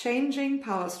of changing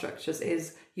power structures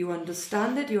is you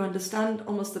understand it, you understand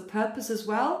almost the purpose as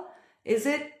well. Is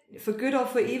it for good or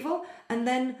for evil? And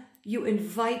then you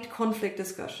invite conflict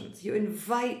discussions. You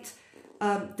invite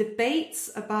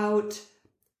debates about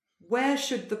where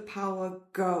should the power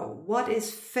go? What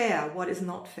is fair? What is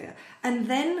not fair? And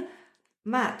then,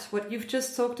 Matt, what you've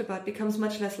just talked about becomes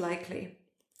much less likely.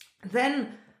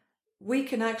 Then we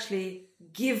can actually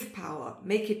give power,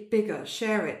 make it bigger,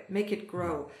 share it, make it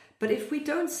grow. But if we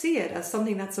don't see it as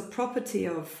something that's a property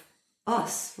of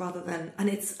us rather than,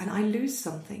 and I lose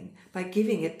something by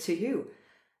giving it to you,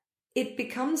 it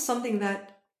becomes something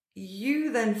that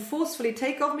you then forcefully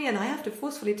take of me, and I have to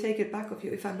forcefully take it back of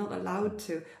you if I'm not allowed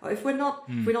to, or if we're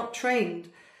not trained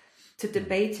to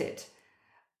debate it.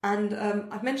 And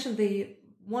I've mentioned the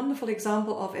wonderful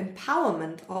example of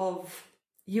empowerment of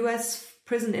U.S.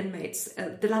 prison inmates,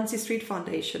 the Delancey Street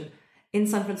Foundation in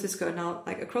San Francisco, now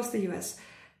like across the U.S.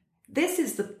 This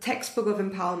is the textbook of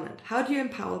empowerment. How do you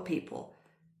empower people?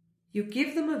 You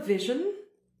give them a vision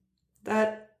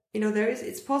that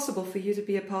it's possible for you to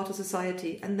be a part of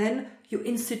society, and then you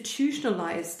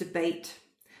institutionalize debate.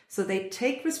 So they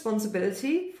take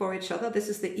responsibility for each other. This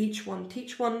is the each one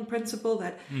teach one principle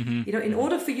that, in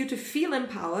order for you to feel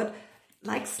empowered,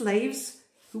 like slaves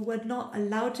who were not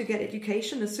allowed to get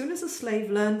education, as soon as a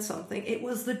slave learned something, it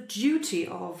was the duty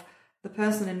of the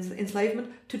person in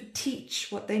enslavement to teach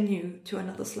what they knew to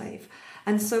another slave.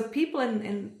 And so people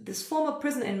in this former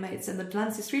prison inmates in the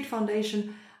Delancey Street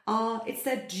Foundation it's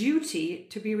their duty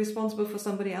to be responsible for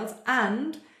somebody else,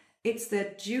 and it's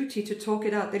their duty to talk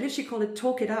it out. They literally call it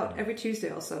talk it out every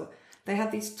Tuesday or so. They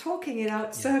have these talking it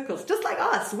out circles, just like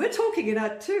us. We're talking it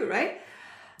out too, right?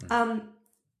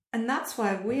 And that's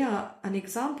why we are an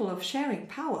example of sharing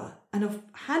power and of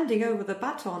handing over the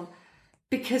baton,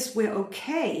 because we're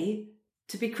okay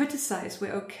to be criticized.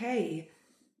 We're okay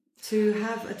to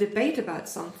have a debate about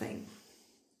something.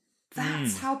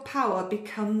 That's how power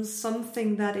becomes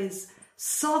something that is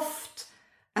soft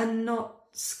and not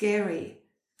scary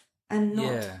and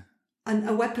not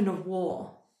a weapon of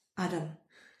war, Adam.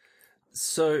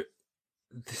 So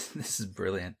this is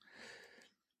brilliant.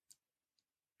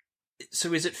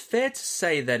 So is it fair to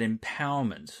say that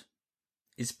empowerment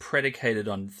is predicated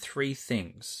on three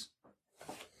things?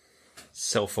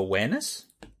 Self-awareness,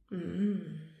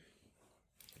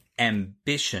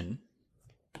 ambition,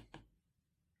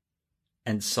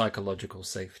 and psychological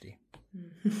safety.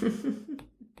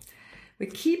 We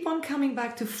keep on coming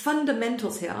back to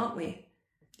fundamentals here, aren't we?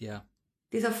 Yeah.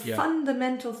 These are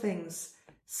fundamental things.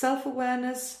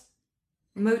 Self-awareness,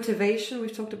 motivation,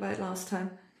 we've talked about it last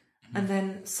time, and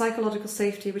then psychological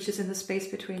safety, which is in the space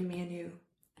between me and you.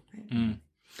 Right?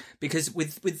 Because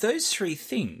with those three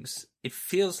things, it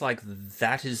feels like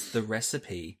that is the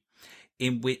recipe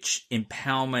in which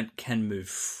empowerment can move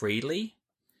freely,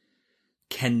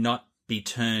 cannot be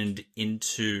turned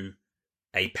into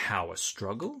a power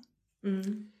struggle.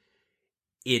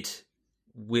 It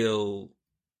will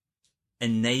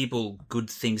enable good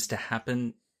things to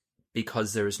happen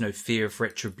because there is no fear of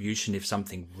retribution if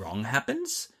something wrong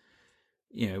happens.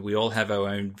 We all have our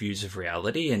own views of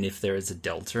reality, and if there is a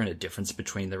delta and a difference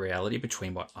between the reality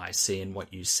between what I see and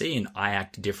what you see, and I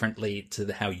act differently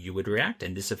to how you would react,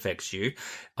 and this affects you,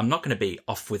 I'm not going to be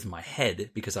off with my head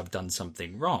because I've done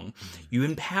something wrong. You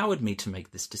empowered me to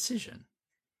make this decision,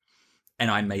 and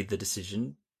I made the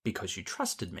decision because you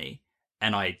trusted me,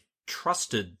 and I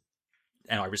trusted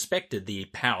and I respected the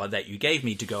power that you gave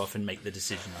me to go off and make the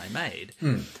decision I made.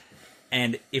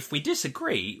 And if we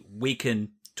disagree, we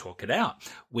can talk it out.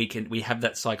 We have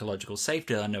that psychological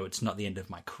safety. I know it's not the end of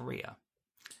my career.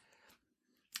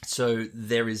 So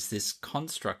there is this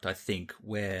construct, I think,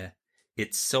 where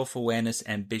it's self-awareness,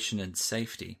 ambition, and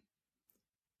safety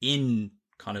in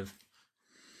kind of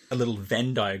a little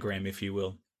Venn diagram, if you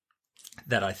will,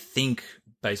 that I think,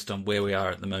 based on where we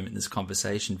are at the moment in this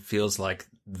conversation, feels like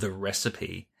the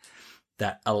recipe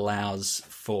that allows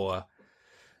for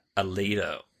a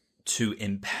leader to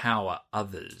empower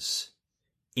others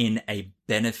in a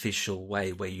beneficial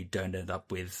way where you don't end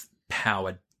up with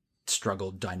power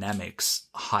struggle dynamics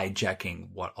hijacking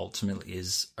what ultimately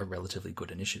is a relatively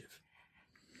good initiative.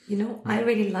 I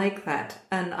really like that.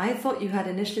 And I thought you had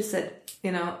initially said,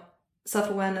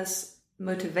 self-awareness,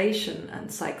 motivation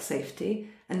and psych safety,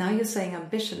 and now you're saying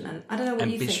ambition. And I don't know what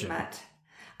you think, Matt.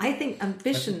 I think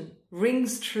ambition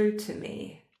rings true to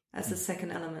me as the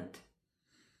second element.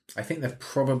 I think they're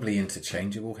probably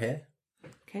interchangeable here.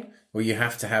 Okay. Well, you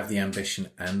have to have the ambition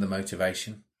and the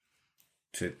motivation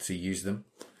to use them.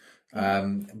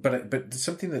 But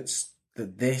something that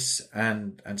this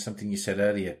and something you said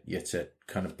earlier, Jutta,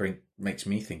 kind of makes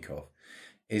me think of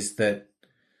is that,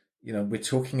 you know, we're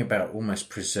talking about almost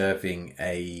preserving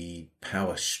a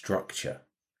power structure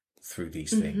through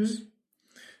these things.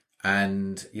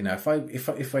 And, you know, if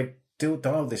I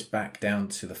dial this back down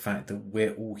to the fact that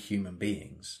we're all human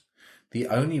beings, the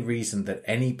only reason that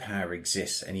any power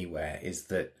exists anywhere is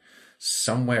that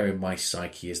somewhere in my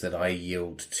psyche is that I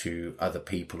yield to other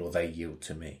people or they yield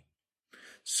to me.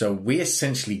 So we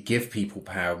essentially give people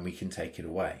power and we can take it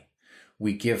away.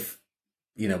 We give,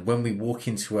 you know, when we walk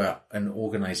into an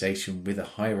organization with a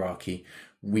hierarchy,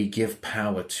 we give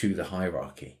power to the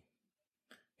hierarchy.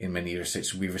 In many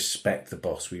respects, we respect the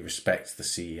boss, we respect the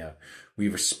CEO, we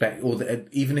respect,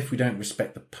 even if we don't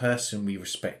respect the person, we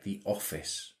respect the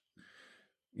office.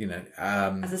 You know,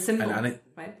 as a symbol, and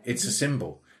right? It's a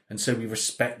symbol, and so we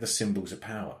respect the symbols of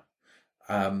power.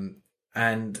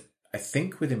 And I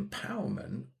think with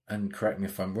empowerment, and correct me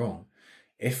if I'm wrong,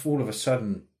 if all of a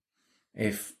sudden,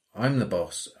 if I'm the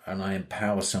boss and I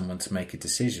empower someone to make a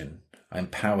decision, I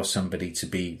empower somebody to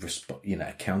be,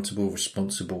 accountable,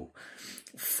 responsible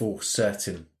for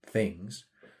certain things,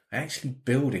 I'm actually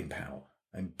building power.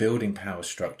 I'm building power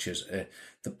structures.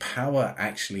 The power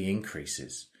actually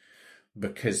increases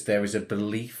because there is a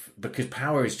belief, because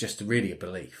power is just really a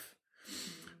belief.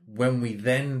 When we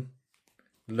then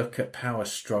look at power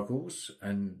struggles,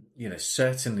 and, you know,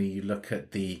 certainly you look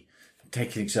at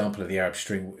take an example of the Arab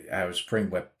Spring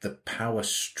where the power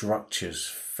structures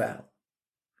fell.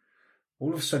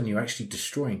 All of a sudden you're actually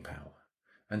destroying power.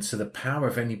 And so the power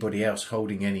of anybody else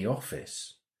holding any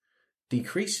office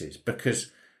decreases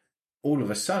because all of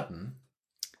a sudden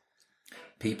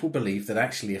people believe that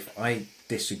actually if I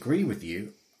disagree with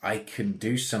you, I can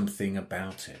do something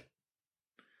about it.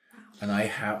 And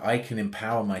I can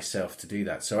empower myself to do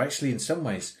that. So actually in some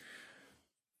ways,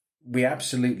 we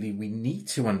need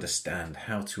to understand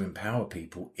how to empower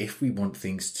people if we want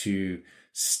things to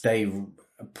stay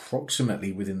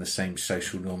approximately within the same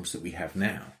social norms that we have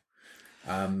now.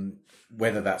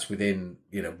 Whether that's within,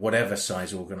 you know, whatever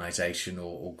size organization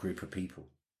or group of people.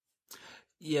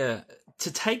 Yeah.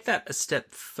 To take that a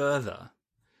step further,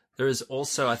 there is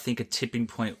also, I think, a tipping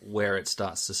point where it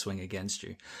starts to swing against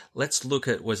you. Let's look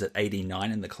at, was it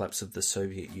 89 and the collapse of the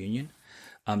Soviet Union?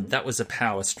 That was a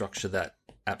power structure that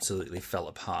absolutely fell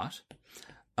apart.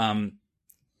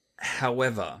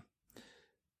 However,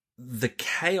 the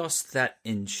chaos that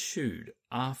ensued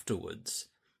afterwards,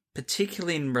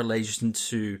 particularly in relation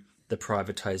to the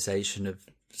privatization of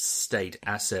state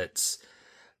assets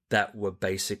that were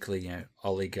basically, you know,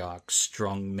 oligarchs,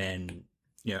 strong men,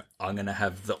 you know, I'm going to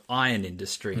have the iron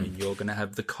industry and you're going to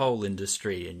have the coal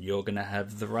industry and you're going to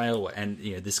have the railway, and,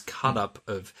 you know, this cut up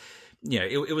of, you know,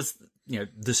 it was, you know,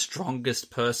 the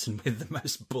strongest person with the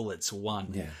most bullets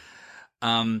won.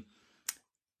 Yeah.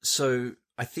 So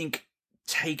I think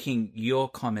taking your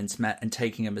comments, Matt, and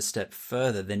taking them a step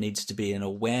further, there needs to be an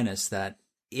awareness that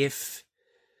if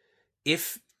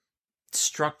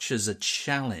structures are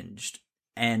challenged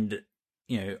and,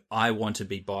 you know, I want to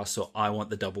be boss or I want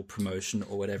the double promotion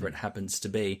or whatever it happens to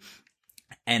be,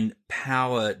 and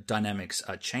power dynamics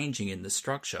are changing in the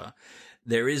structure,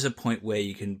 there is a point where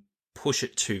you can push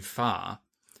it too far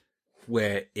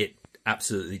where it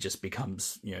absolutely just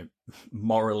becomes, you know,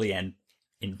 morally and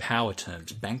in power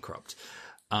terms bankrupt.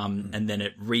 And then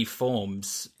it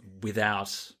reforms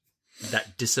without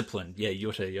that discipline. Yeah,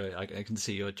 Jutta, I can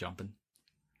see you're jumping.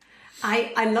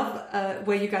 I love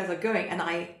where you guys are going, and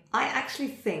I actually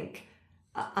think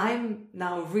I'm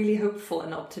now really hopeful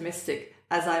and optimistic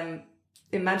as I'm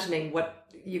imagining what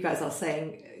you guys are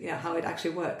saying, you know, how it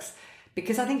actually works,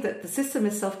 because I think that the system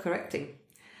is self-correcting,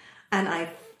 and I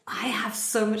have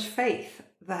so much faith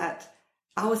that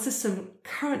our system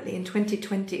currently in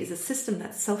 2020 is a system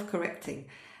that's self-correcting.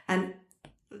 And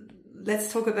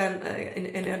let's talk about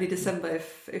in early December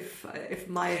if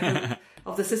my hope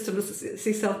of the system to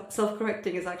see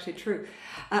self-correcting is actually true.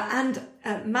 And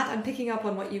Matt, I'm picking up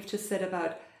on what you've just said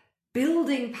about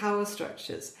building power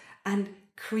structures and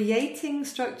creating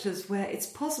structures where it's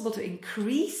possible to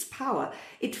increase power.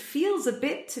 It feels a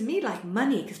bit to me like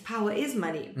money, because power is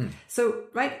money. So,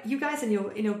 right, you guys in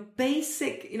your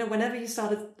basic, you know, whenever you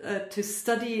started to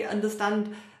study,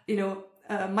 understand, you know,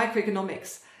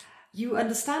 microeconomics, you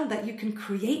understand that you can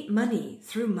create money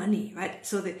through money, right?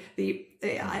 So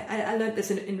I learned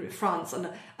this in France, and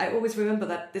I always remember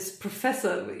that this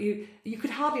professor, you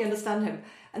could hardly understand him.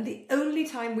 And the only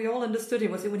time we all understood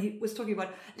him was when he was talking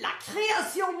about la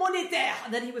création monétaire.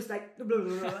 And then he was like, blah,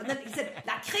 blah, blah. And then he said,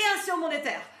 la création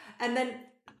monétaire. And then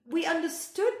we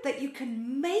understood that you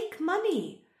can make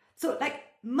money. So like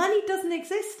money doesn't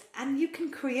exist and you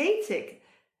can create it.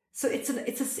 So it's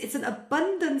an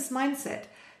abundance mindset.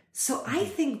 So I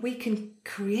think we can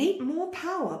create more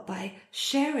power by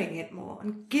sharing it more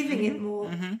and giving it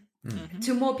more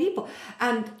to more people.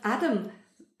 And Adam,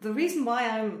 the reason why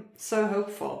I'm so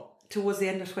hopeful towards the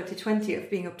end of 2020 of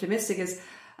being optimistic is,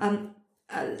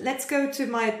 let's go to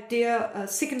my dear,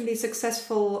 sickeningly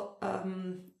successful,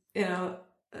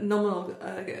 nominal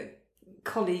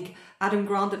colleague, Adam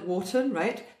Grant at Wharton,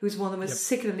 right? Who's one of the most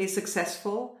sickeningly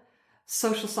successful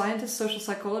social scientists, social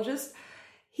psychologists.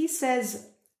 He says,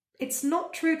 it's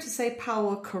not true to say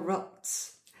power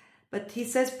corrupts, but he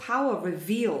says power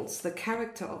reveals the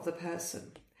character of the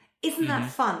person. Isn't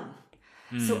that fun?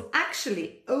 So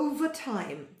actually, over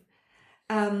time,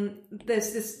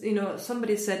 there's this,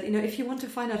 somebody said, if you want to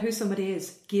find out who somebody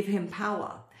is, give him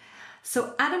power.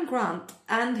 So Adam Grant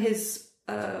and his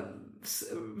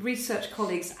research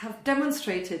colleagues have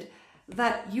demonstrated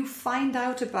that you find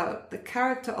out about the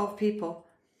character of people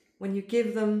when you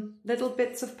give them little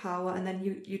bits of power and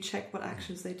then you check what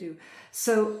actions they do.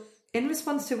 So in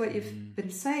response to what you've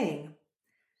been saying,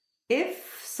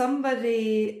 if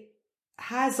somebody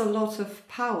has a lot of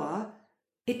power,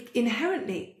 it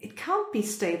can't be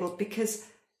stable, because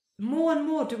more and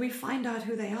more do we find out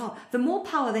who they are. The more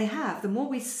power they have, the more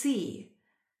we see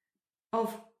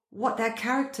of what their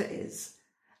character is.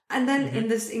 And then in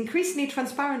this increasingly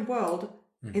transparent world,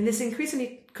 in this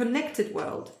increasingly connected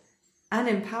world and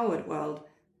empowered world,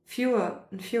 fewer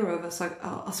and fewer of us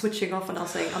are switching off and are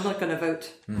saying, I'm not going to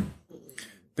vote.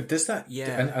 But does that,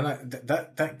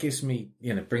 that gives me,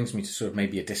 brings me to sort of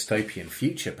maybe a dystopian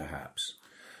future perhaps.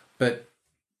 But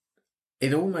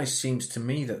it almost seems to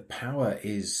me that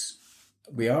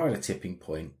we are at a tipping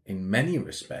point in many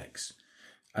respects.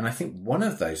 And I think one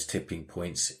of those tipping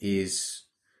points is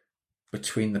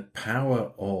between the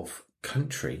power of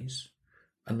countries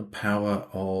and the power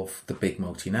of the big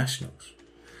multinationals.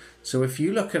 So if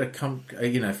you look at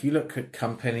if you look at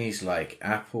companies like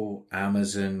Apple,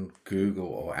 Amazon, Google,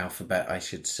 or Alphabet, I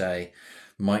should say,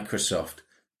 Microsoft,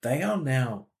 they are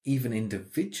now even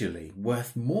individually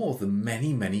worth more than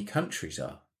many, many countries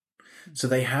are. So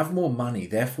they have more money,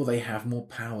 therefore they have more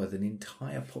power than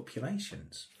entire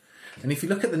populations. And if you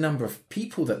look at the number of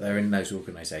people that are in those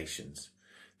organizations,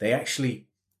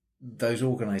 those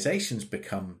organizations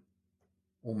become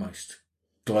almost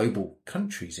global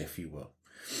countries, if you will.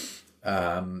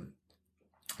 And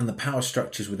the power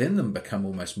structures within them become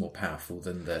almost more powerful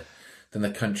than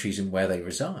the countries in where they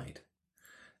reside.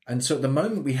 And so at the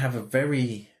moment we have a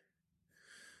very,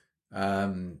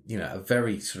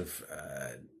 sort of,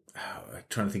 I'm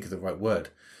trying to think of the right word,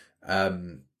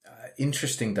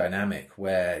 interesting dynamic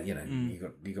where,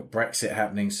 you got Brexit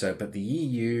happening. So, but the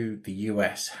EU, the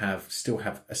US still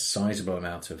have a sizable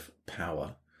amount of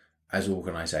power as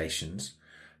organizations.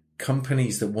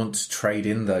 Companies that want to trade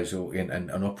in those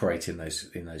and operate in those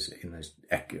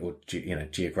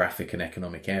geographic and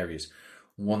economic areas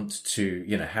want to,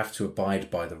 have to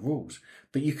abide by the rules.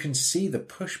 But you can see the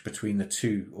push between the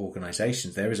two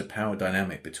organizations. There is a power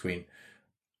dynamic between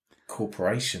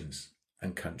corporations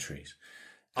and countries.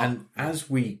 And as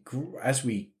we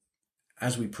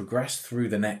progress through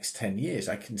the next 10 years,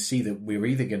 I can see that we're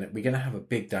going to have a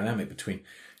big dynamic between,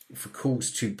 for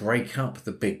calls to break up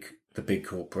the big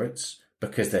corporates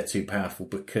because they're too powerful,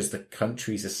 because the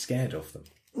countries are scared of them.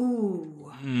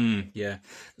 Ooh. Yeah.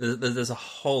 There's a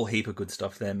whole heap of good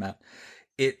stuff there, Matt.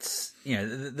 It's,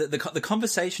 the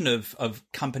conversation of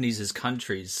companies as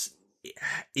countries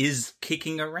is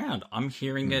kicking around. I'm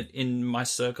hearing it in my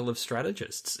circle of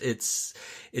strategists. It's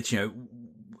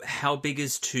how big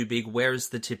is too big? Where is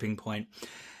the tipping point?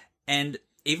 And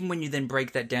even when you then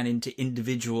break that down into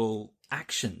individual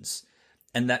actions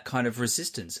and that kind of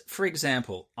resistance. For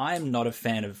example, I am not a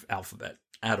fan of Alphabet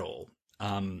at all.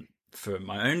 For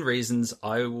my own reasons,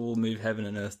 I will move heaven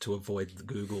and earth to avoid the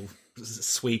Google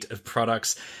suite of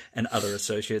products and other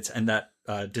associates, and that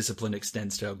discipline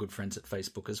extends to our good friends at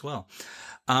Facebook as well.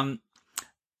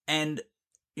 And,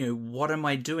 what am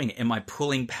I doing? Am I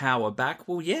pulling power back?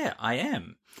 Well, yeah, I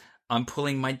am. I'm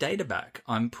pulling my data back.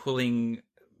 I'm pulling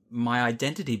my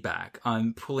identity back.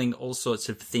 I'm pulling all sorts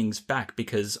of things back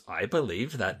because I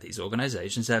believe that these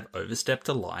organizations have overstepped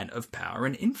a line of power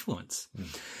and influence.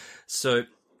 So,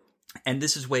 and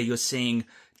this is where you're seeing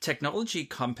technology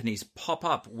companies pop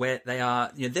up where they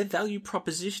are, their value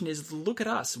proposition is, look at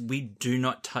us. We do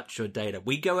not touch your data.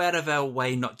 We go out of our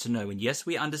way not to know. And yes,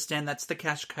 we understand that's the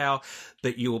cash cow,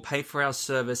 but you will pay for our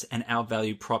service, and our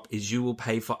value prop is you will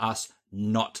pay for us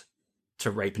not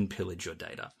to rape and pillage your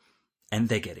data. And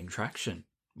they're getting traction.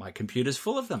 My computer's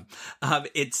full of them.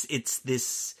 It's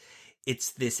this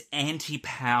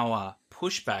anti-power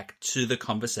pushback to the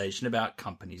conversation about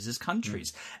companies as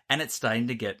countries. And it's starting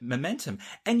to get momentum.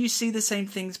 And you see the same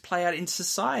things play out in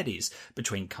societies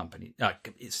between companies,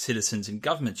 citizens and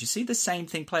governments. You see the same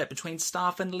thing play out between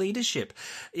staff and leadership.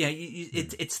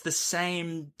 It's the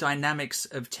same dynamics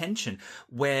of tension,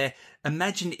 where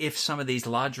imagine if some of these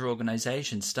larger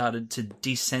organizations started to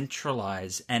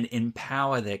decentralize and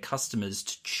empower their customers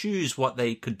to choose what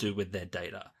they could do with their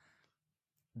data.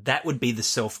 That would be the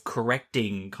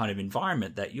self-correcting kind of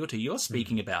environment that Jutta, you're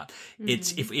speaking about.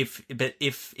 It's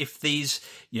if these,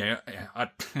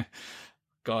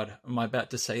 God, am I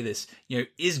about to say this?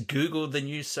 Is Google the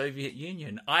new Soviet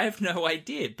Union? I have no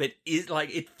idea, but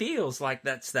it feels like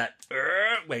that's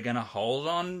we're going to hold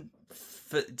on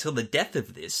till the death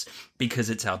of this because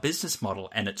it's our business model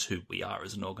and it's who we are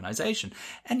as an organization.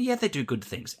 And yeah, they do good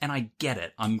things, and I get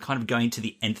it. I'm kind of going to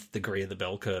the nth degree of the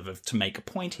bell curve to make a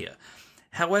point here.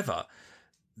 However,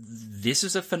 this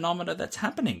is a phenomena that's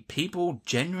happening. People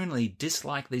genuinely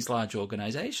dislike these large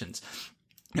organizations.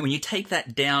 And when you take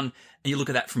that down and you look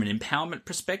at that from an empowerment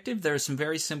perspective, there are some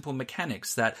very simple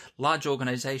mechanics that large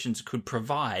organizations could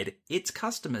provide its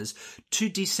customers to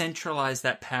decentralize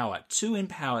that power, to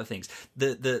empower things.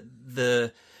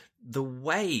 The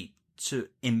way to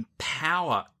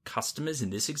empower customers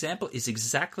in this example is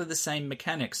exactly the same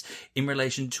mechanics in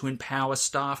relation to empower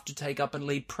staff to take up and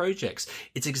lead projects.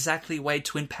 It's exactly a way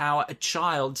to empower a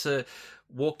child to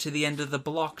walk to the end of the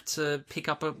block to pick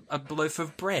up a loaf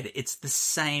of bread. It's the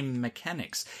same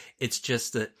mechanics. It's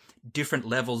just that different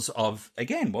levels of,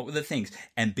 again, what were the things?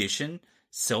 Ambition,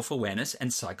 self-awareness,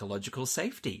 and psychological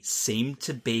safety seem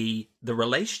to be the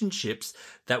relationships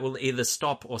that will either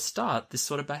stop or start this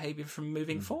sort of behavior from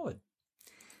moving forward.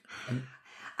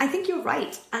 I think you're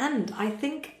right. And I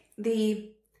think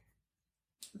the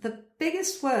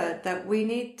biggest word that we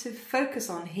need to focus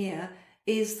on here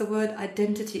is the word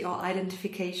identity or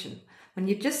identification. When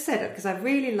you just said it, because I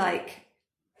really like,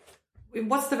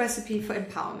 what's the recipe for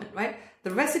empowerment, right?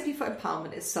 The recipe for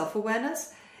empowerment is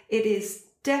self-awareness. It is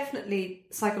definitely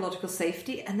psychological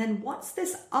safety. And then what's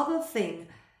this other thing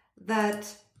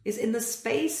that is in the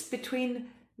space between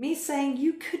me saying,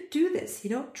 you could do this,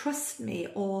 trust me,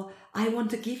 or I want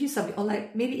to give you something, or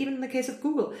like maybe even in the case of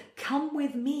Google, come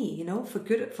with me, for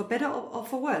good, for better or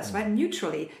for worse, right?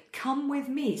 Neutrally, come with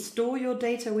me, store your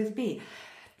data with me.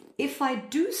 If I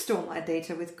do store my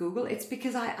data with Google, it's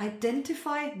because I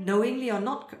identify, knowingly or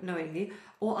not knowingly,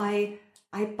 or I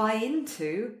buy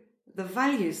into the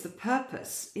values, the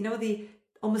purpose,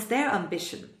 almost their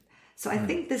ambition. So I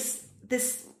think the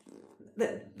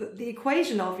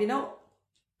equation of,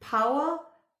 power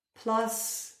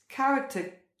plus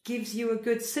character gives you a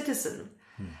good citizen.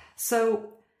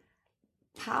 So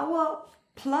power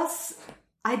plus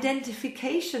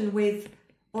identification with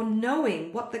or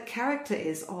knowing what the character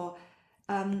is or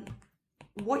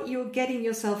what you're getting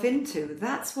yourself into,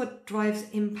 that's what drives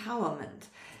empowerment.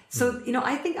 So,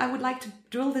 I think I would like to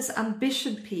drill this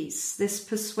ambition piece, this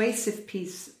persuasive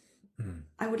piece.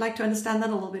 I would like to understand that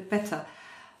a little bit better.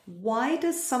 Why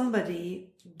does somebody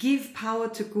give power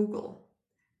to Google?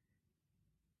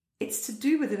 It's to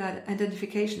do with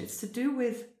identification. It's to do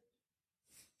with...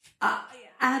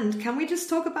 and can we just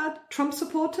talk about Trump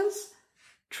supporters?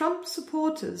 Trump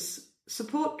supporters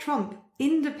support Trump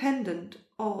independent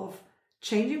of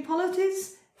changing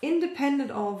policies,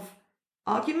 independent of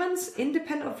arguments,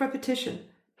 independent of repetition.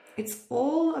 It's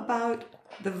all about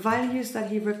the values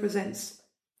that he represents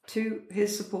to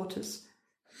his supporters.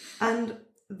 And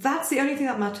that's the only thing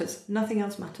that matters. Nothing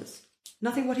else matters.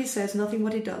 Nothing what he says, nothing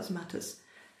what he does matters.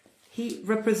 He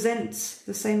represents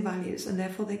the same values, and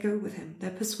therefore they go with him. They're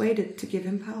persuaded to give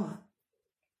him power.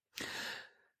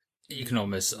 You can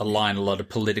almost align a lot of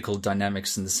political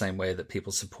dynamics in the same way that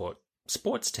people support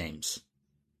sports teams.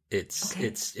 It's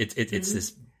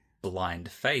this blind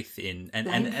faith in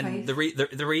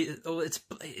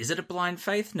is it a blind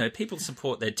faith? No, people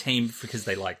support their team because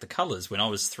they like the colours. When I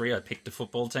was 3, I picked a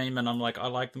football team, and I'm like, I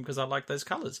like them because I like those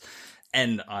colours,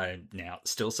 and I now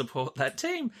still support that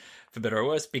team for better or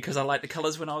worse because I like the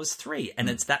colours when I was 3. And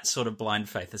it's that sort of blind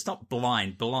faith. It's not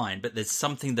blind, but there's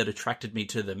something that attracted me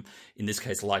to them. In this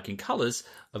case, liking colours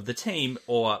of the team,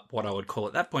 or what I would call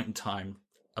at that point in time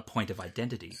a point of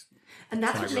identity. And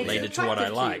that's Can what I makes relate it it to what I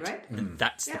attractive liked? to you, right? And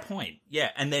that's the point. Yeah.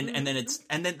 And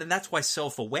then that's why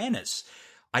self-awareness,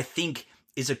 I think,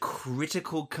 is a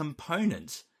critical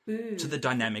component to the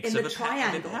dynamics In of the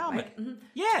triangle, empowerment. right? Mm-hmm.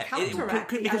 Yeah, Counteract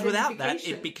the because without that,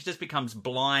 identification. just becomes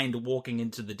blind walking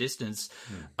into the distance,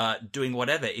 doing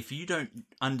whatever. If you don't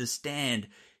understand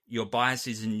your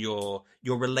biases and your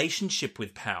relationship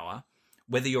with power,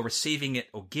 whether you're receiving it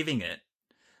or giving it,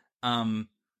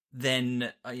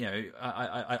 then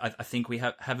I think we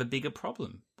have a bigger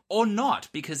problem. Or not,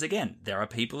 because again, there are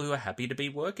people who are happy to be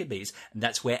worker bees, and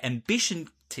that's where ambition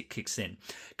kicks in.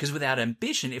 Because without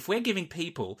ambition, if we're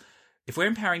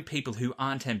empowering people who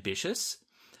aren't ambitious,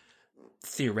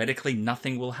 theoretically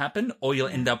nothing will happen, or you'll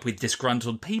end up with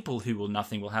disgruntled people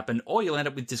nothing will happen, or you'll end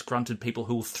up with disgruntled people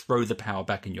who will throw the power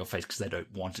back in your face because they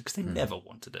don't want it, because they never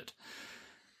wanted it.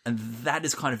 And that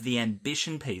is kind of the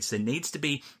ambition piece. There needs to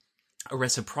be a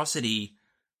reciprocity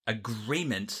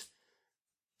agreement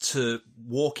to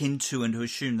walk into and to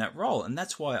assume that role. And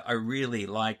that's why I really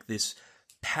like this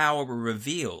power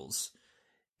reveals.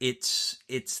 It's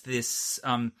this,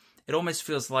 it almost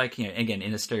feels like, again,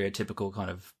 in a stereotypical kind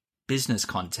of business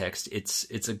context,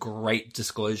 it's a great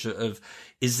disclosure of,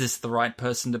 is this the right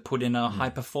person to put in a high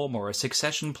performer or a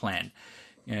succession plan?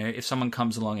 If someone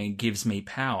comes along and gives me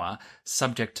power,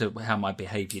 subject to how my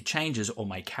behavior changes or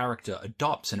my character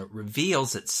adopts and it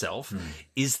reveals itself,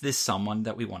 is this someone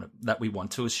that we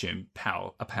want to assume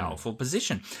a powerful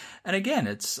position? And again,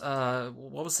 it's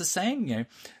what was the saying?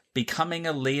 Becoming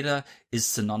a leader is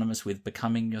synonymous with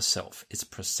becoming yourself. It's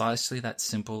precisely that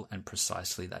simple and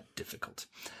precisely that difficult,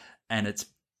 and it's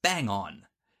bang on.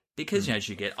 Because as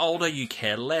you get older, you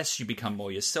care less, you become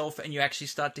more yourself, and you actually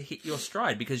start to hit your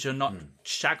stride because you're not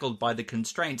shackled by the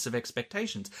constraints of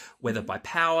expectations, whether by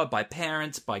power, by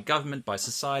parents, by government, by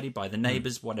society, by the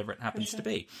neighbours, whatever it happens to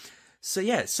be. So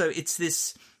it's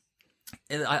this.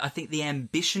 I think the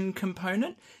ambition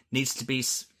component needs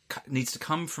to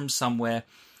come from somewhere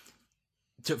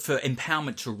for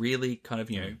empowerment to really kind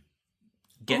of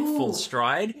get full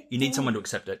stride. You need someone to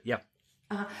accept it. Yeah.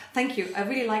 Thank you. I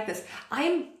really like this.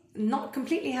 I'm not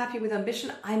completely happy with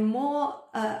ambition. I'm more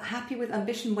happy with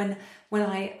ambition when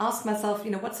I ask myself,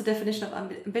 what's the definition of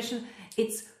ambition?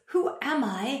 It's who am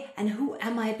I and who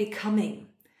am I becoming?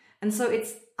 And so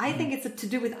I think it's to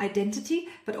do with identity,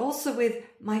 but also with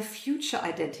my future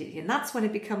identity. And that's when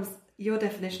it becomes your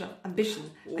definition of ambition.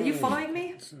 Are you following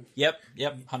me? Yep,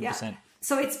 100%. Yeah.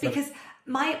 So it's because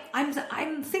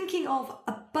I'm thinking of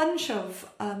a bunch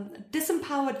of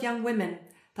disempowered young women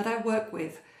that I work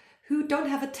with who don't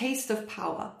have a taste of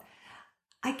power.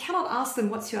 I cannot ask them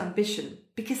what's your ambition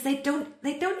because they can't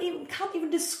even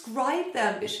describe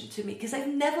their ambition to me because they've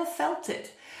never felt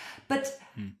it. But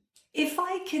if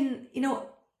I can,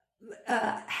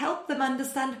 help them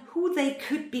understand who they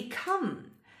could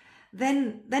become,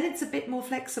 then it's a bit more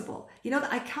flexible.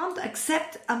 I can't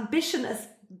accept ambition as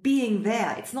being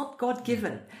there. It's not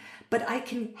God-given, but I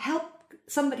can help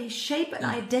somebody shape an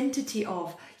identity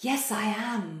of, yes, I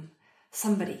am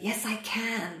somebody. Yes, I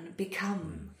can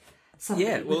become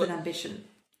somebody with an ambition.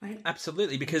 Right?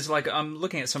 Absolutely, because I'm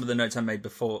looking at some of the notes I made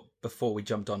before we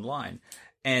jumped online,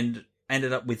 and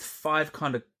ended up with 5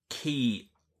 kind of key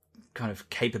kind of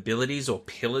capabilities or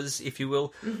pillars, if you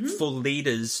will, for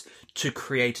leaders to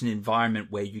create an environment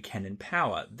where you can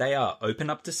empower. They are open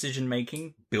up decision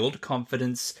making, build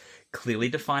confidence, clearly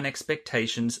define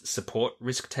expectations, support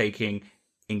risk taking,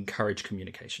 encourage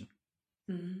communication.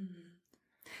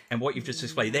 And what you've just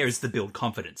explained there is the build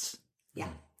confidence. Yeah.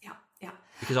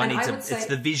 Because it's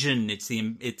the vision,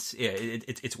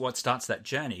 it's what starts that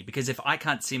journey. Because if I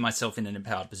can't see myself in an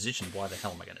empowered position, why the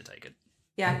hell am I going to take it?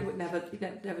 Yeah, you would never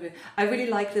do. I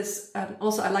really like this.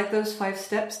 Also, I like those 5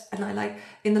 steps, and I like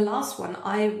in the last one,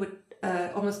 I would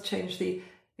almost change the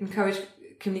encourage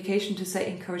communication to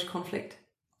say encourage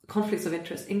conflicts of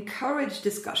interest, encourage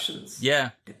discussions.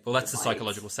 Yeah, well, that's the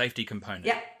psychological safety component.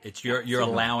 Yeah, it's you're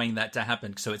allowing that to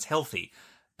happen, so it's healthy,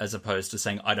 as opposed to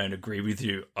saying I don't agree with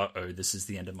you. This is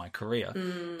the end of my career.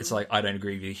 It's like I don't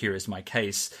agree with you. Here is my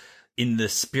case. In the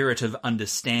spirit of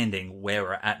understanding where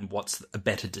we're at and what's a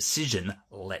better decision,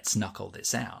 let's knuckle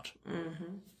this out.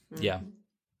 Yeah.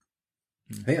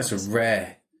 I think that's a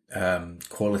rare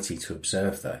quality to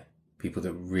observe, though. People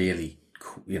that really,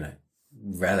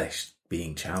 relish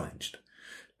being challenged.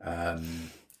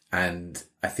 And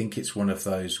I think it's one of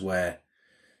those where,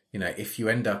 if you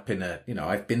end up in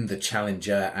I've been the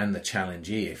challenger and the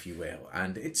challengee, if you will,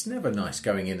 and it's never nice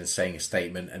going in and saying a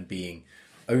statement and being,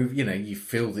 you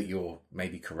feel that you're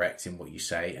maybe correct in what you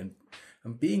say,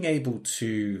 and being able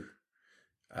to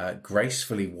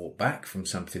gracefully walk back from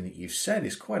something that you've said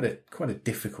is quite a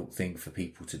difficult thing for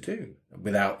people to do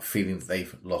without feeling that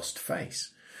they've lost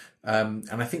face. And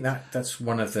I think that's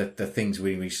one of the things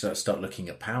we start looking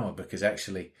at power, because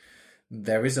actually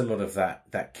there is a lot of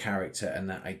that character and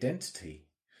that identity.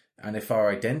 And if our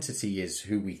identity is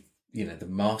who we, the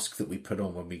mask that we put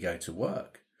on when we go to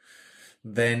work,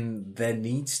 then there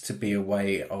needs to be a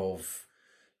way of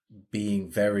being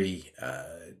very,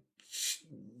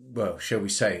 shall we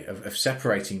say, of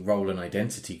separating role and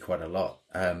identity quite a lot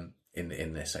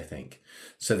in this, I think,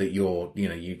 so that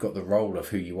you've got the role of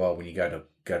who you are when you go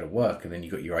to work, and then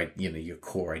you've got your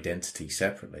core identity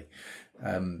separately.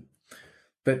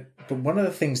 But one of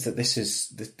the things that this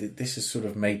has sort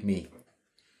of made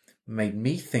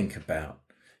me think about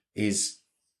is,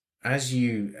 as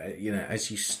you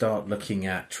start looking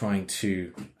at trying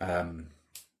to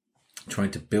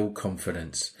build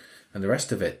confidence and the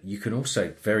rest of it, you can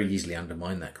also very easily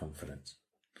undermine that confidence.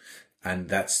 And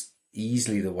that's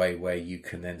easily the way where you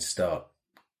can then start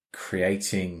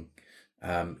creating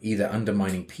either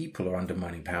undermining people or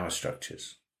undermining power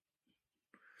structures.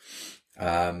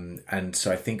 And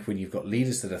so I think when you've got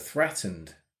leaders that are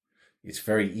threatened, it's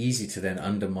very easy to then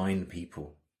undermine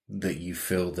people that you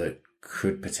feel that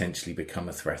could potentially become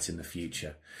a threat in the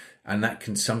future. And that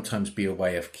can sometimes be a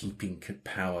way of keeping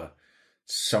power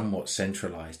somewhat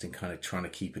centralized and kind of trying to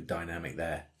keep a dynamic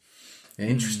there. An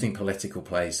interesting political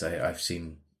plays I've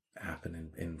seen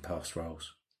happen in past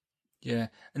roles. Yeah,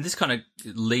 and this kind of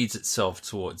leads itself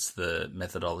towards the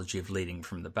methodology of leading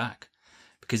from the back.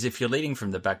 Because if you're leading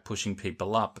from the back, pushing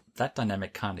people up, that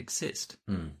dynamic can't exist.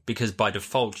 Because by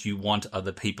default, you want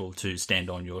other people to stand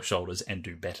on your shoulders and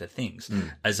do better things,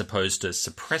 as opposed to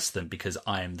suppress them because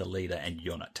I am the leader and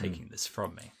you're not taking this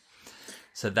from me.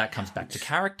 So that comes back to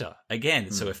character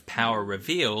again. So if power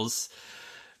reveals,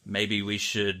 maybe we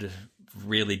should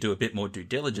really do a bit more due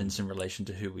diligence in relation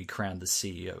to who we crown the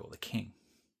CEO or the king.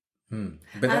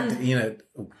 But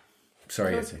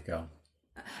sorry, Jutta, go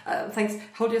on. Thanks.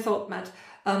 Hold your thought, Matt.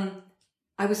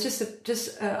 I was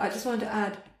I just wanted to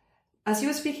add, as you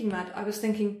were speaking, Matt, I was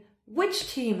thinking,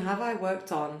 which team have I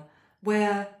worked on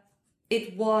where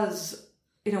it was,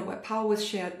 where power was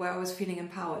shared, where I was feeling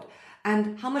empowered,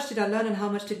 and how much did I learn and how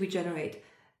much did we generate?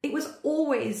 It was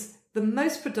always the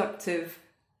most productive,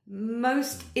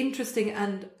 most interesting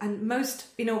and most,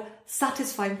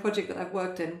 satisfying project that I've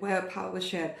worked in where power was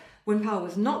shared. When power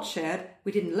was not shared,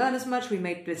 we didn't learn as much, we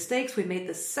made mistakes, we made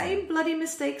the same bloody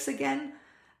mistakes again.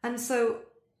 And so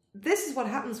this is what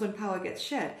happens when power gets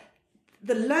shared.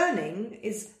 The learning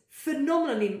is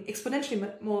phenomenally,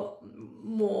 exponentially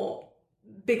more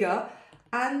bigger,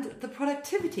 and the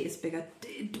productivity is bigger.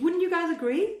 Wouldn't you guys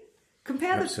agree?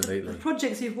 Compare the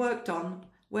projects you've worked on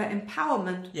where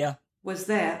empowerment was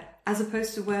there as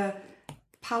opposed to where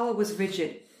power was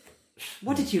rigid.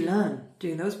 What did you learn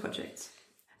doing those projects?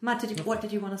 Matt, what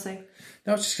did you want to say?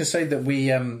 No, I was just going to say that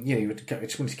we, I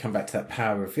just wanted to come back to that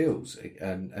power reveals,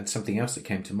 and something else that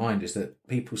came to mind is that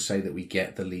people say that we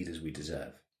get the leaders we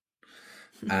deserve.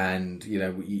 And,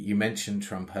 you mentioned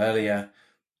Trump earlier.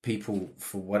 People,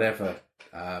 for whatever,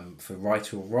 for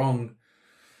right or wrong,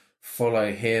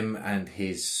 follow him and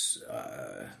his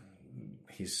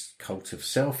cult of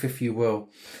self, if you will.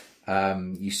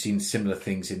 You've seen similar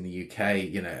things in the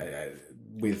UK,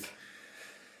 with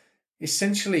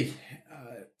essentially,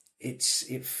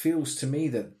 it feels to me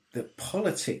that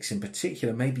politics in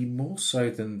particular, maybe more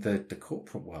so than the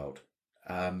corporate world,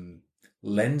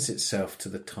 lends itself to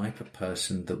the type of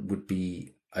person that would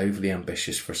be overly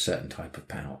ambitious for a certain type of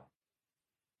power.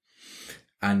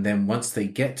 And then once they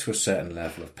get to a certain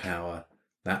level of power,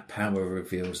 that power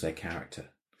reveals their character,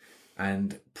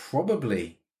 and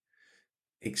probably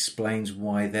explains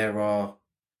why there are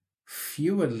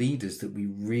fewer leaders that we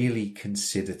really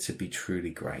consider to be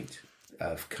truly great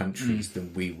of countries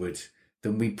than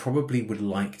we probably would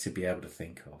like to be able to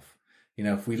think of.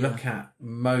 If we look at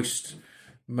most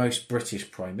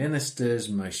British prime ministers,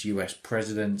 most US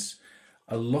presidents,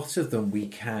 a lot of them we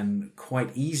can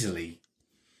quite easily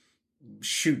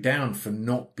shoot down for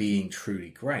not being truly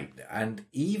great. And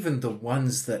even the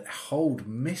ones that hold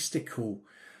mystical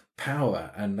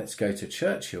power, and let's go to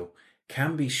Churchill,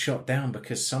 can be shot down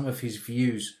because some of his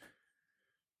views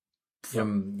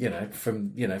from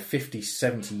 50,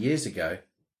 70 years ago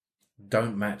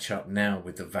don't match up now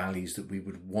with the values that we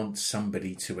would want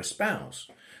somebody to espouse.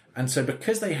 And so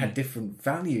because they had different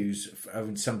values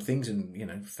in some things,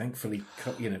 and, thankfully,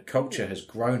 culture has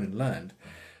grown and learned,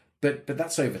 but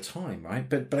that's over time, right?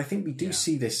 But I think we do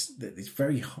see this, that it's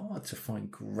very hard to find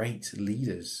great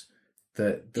leaders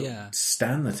that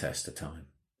stand the test of time.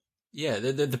 Yeah,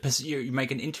 you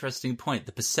make an interesting point.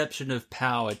 The perception of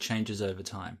power changes over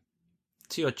time.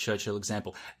 To your Churchill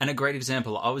example. And a great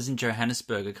example, I was in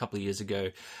Johannesburg a couple of years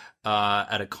ago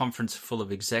at a conference full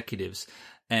of executives,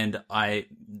 and I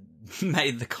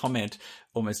made the comment,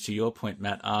 almost to your point,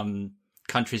 Matt,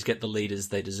 countries get the leaders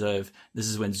they deserve. This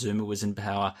is when Zuma was in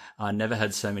power. I never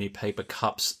had so many paper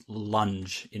cups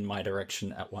lunge in my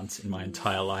direction at once in my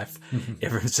entire life.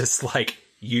 Everyone's just like,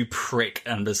 you prick.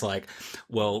 And I'm just like,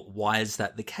 well, why is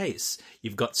that the case?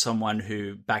 You've got someone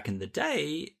who back in the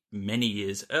day, many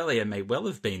years earlier, may well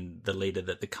have been the leader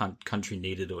that the country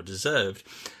needed or deserved,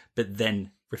 but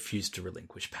then refused to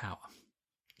relinquish power.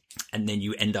 And then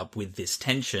you end up with this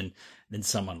tension. Then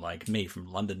someone like me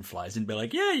from London flies in and be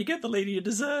like, yeah, you get the leader you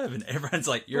deserve. And everyone's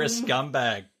like, you're a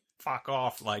scumbag. Fuck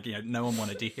off. Like, no one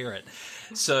wanted to hear it.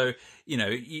 So,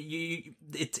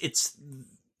 it's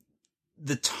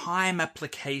the time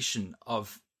application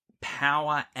of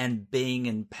power and being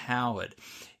empowered.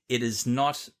 It is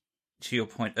not, to your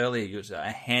point earlier, you're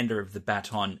a hander of the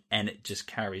baton and it just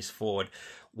carries forward.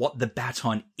 What the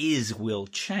baton is will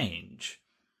change.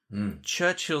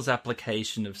 Churchill's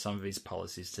application of some of his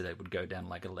policies today would go down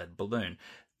like a lead balloon.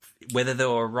 Whether they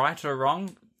were right or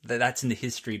wrong, that's in the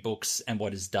history books, and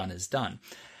what is done.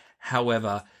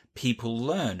 However, people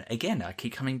learn. Again, I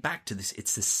keep coming back to this.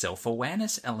 It's the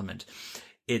self-awareness element.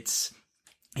 It's,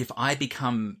 if I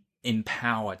become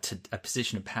empowered to a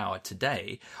position of power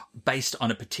today based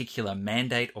on a particular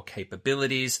mandate or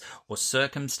capabilities or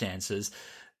circumstances,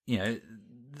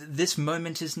 this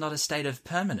moment is not a state of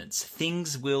permanence.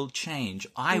 Things will change.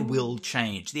 I will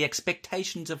change. The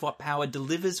expectations of what power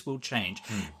delivers will change.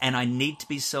 And I need to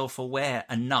be self-aware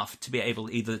enough to be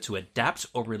able either to adapt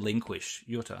or relinquish.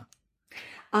 Jutta?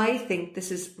 I think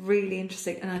this is really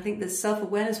interesting. And I think this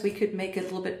self-awareness, we could make it a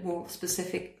little bit more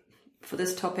specific for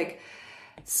this topic.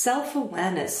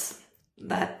 Self-awareness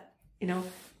that,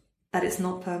 that it's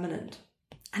not permanent.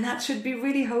 And that should be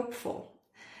really hopeful.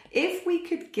 If we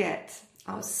could get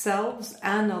ourselves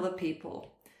and other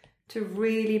people to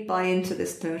really buy into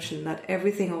this notion that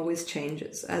everything always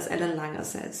changes, as Ellen Langer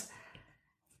says,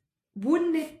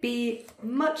 wouldn't it be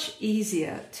much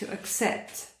easier to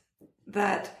accept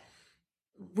that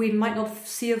we might not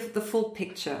see the full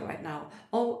picture right now,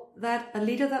 or that a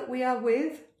leader that we are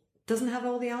with doesn't have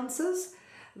all the answers,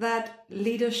 that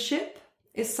leadership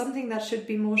is something that should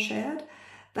be more shared,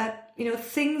 that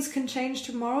things can change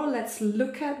tomorrow. Let's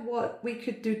look at what we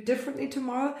could do differently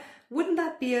tomorrow. Wouldn't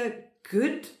that be a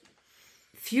good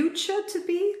future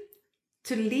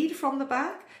to lead from the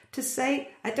back, to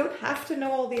say, I don't have to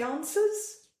know all the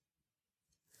answers.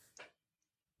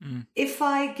 If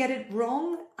I get it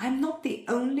wrong, I'm not the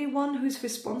only one who's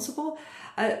responsible.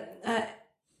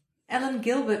 Ellen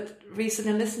Gilbert,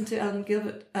 recently listened to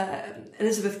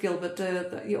Elizabeth Gilbert,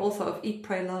 the author of Eat,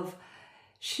 Pray, Love.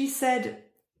 She said,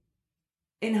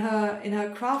 in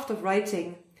her craft of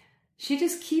writing, she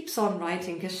just keeps on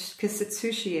writing because it's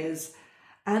who she is.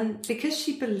 And because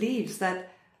she believes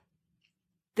that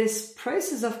this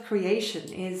process of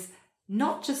creation is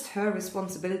not just her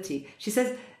responsibility. She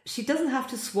says she doesn't have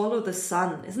to swallow the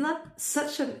sun. Isn't that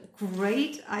such a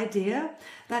great idea?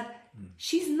 That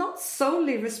she's not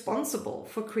solely responsible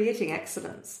for creating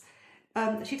excellence.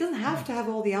 She doesn't have to have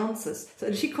all the answers.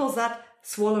 So she calls that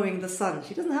swallowing the sun.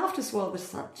 She doesn't have to swallow the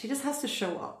sun. She just has to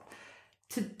show up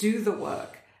to do the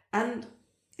work. And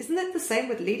isn't it the same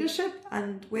with leadership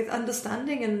and with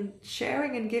understanding and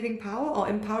sharing and giving power or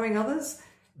empowering others?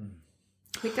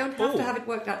 We don't have to have it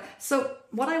worked out. So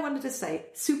what I wanted to say,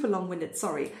 super long-winded,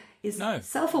 sorry, is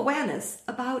self-awareness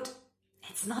about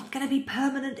it's not going to be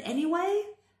permanent anyway.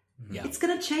 Yeah. It's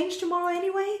going to change tomorrow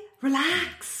anyway.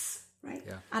 Relax, right?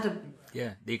 Yeah. Adam.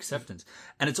 Yeah, the acceptance.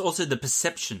 And it's also the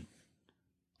perception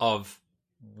of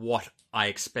what I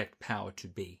expect power to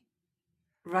be.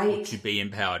 Right. Or to be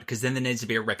empowered. Because then there needs to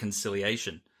be a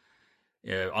reconciliation.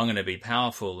 I'm going to be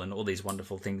powerful and all these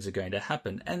wonderful things are going to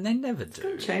happen. And they never do. It's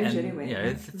going to change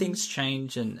anyway. Things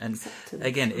change. And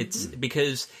again, it's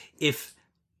because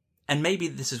and maybe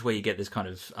this is where you get this kind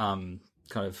of,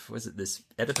 this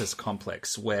Oedipus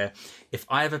complex, where if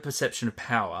I have a perception of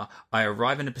power, I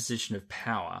arrive in a position of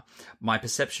power, my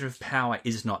perception of power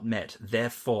is not met,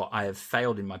 therefore I have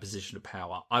failed in my position of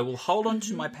power. I will hold on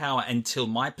to my power until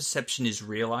my perception is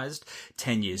realized,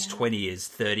 10 years, 20 years,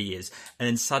 30 years, and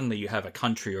then suddenly you have a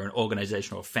country or an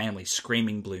organization or a family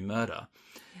screaming blue murder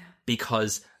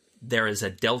because there is a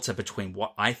delta between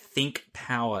what I think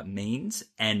power means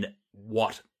and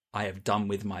what I have done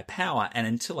with my power, and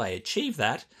until I achieve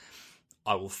that,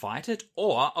 I will fight it,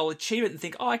 or I'll achieve it and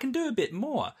think, I can do a bit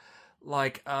more.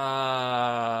 Like, who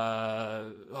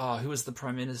was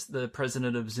the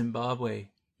president of Zimbabwe?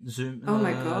 Oh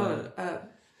my God.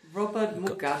 Robert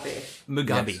Mugabe.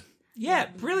 Mugabe. Yes. Yeah,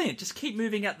 brilliant. Just keep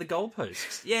moving out the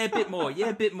goalposts. Yeah, a bit more. Yeah,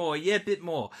 a bit more. Yeah, a bit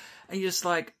more. And you're just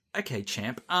like, okay,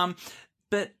 champ.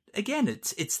 But again,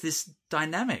 it's this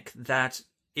dynamic that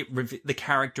the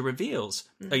character reveals.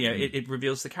 Mm-hmm. It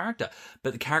reveals the character,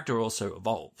 but the character also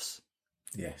evolves.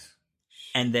 Yes.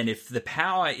 And then if the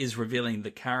power is revealing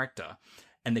the character,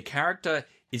 and the character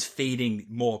is feeding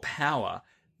more power,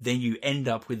 then you end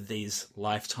up with these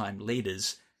lifetime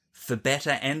leaders, for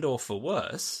better and or for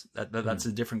worse. That's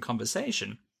a different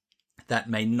conversation. That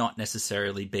may not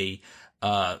necessarily be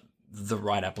the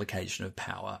right application of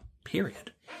power,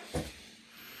 period.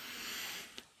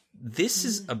 This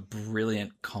is a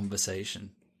brilliant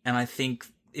conversation. And I think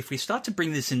if we start to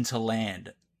bring this into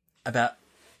land about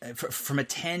from a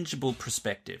tangible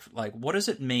perspective, like what does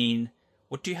it mean?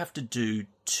 What do you have to do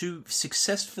to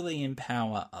successfully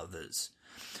empower others?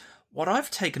 What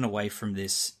I've taken away from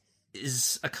this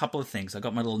is a couple of things. I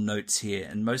got my little notes here,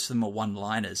 and most of them are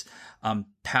one-liners.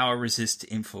 Power resists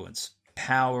influence.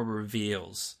 Power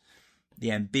reveals.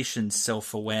 The ambition,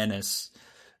 self-awareness,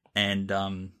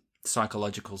 and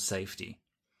psychological safety.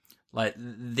 Like,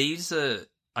 these are,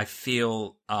 I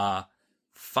feel, are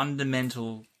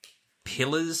fundamental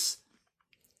pillars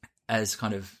as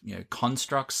kind of,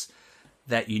 constructs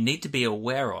that you need to be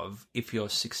aware of if you're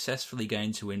successfully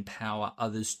going to empower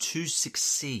others to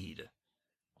succeed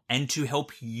and to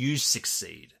help you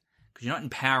succeed. Because you're not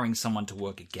empowering someone to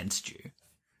work against you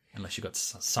unless you've got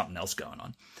something else going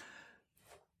on.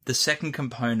 The second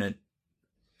component,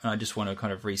 and I just want to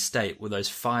kind of restate, were those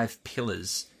 5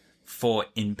 pillars for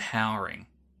empowering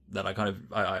that I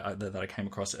that I came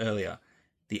across earlier.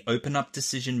 The open up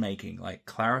decision making, like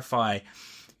clarify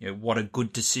what a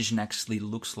good decision actually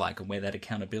looks like and where that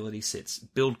accountability sits.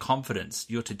 Build confidence.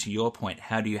 Jutta, to your point,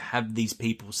 how do you have these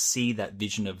people see that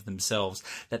vision of themselves,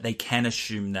 that they can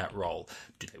assume that role?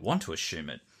 Do they want to assume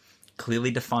it?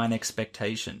 Clearly define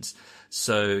expectations.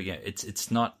 So it's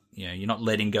not, you're not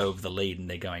letting go of the lead and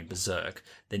they're going berserk.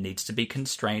 There needs to be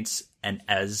constraints, and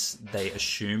as they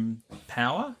assume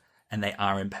power and they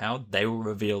are empowered, they will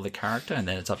reveal the character, and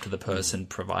then it's up to the person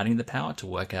providing the power to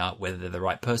work out whether they're the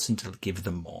right person to give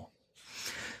them more.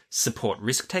 Support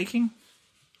risk-taking,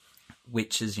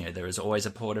 which is, there is always a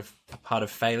part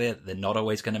of failure. They're not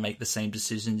always going to make the same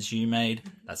decisions you made.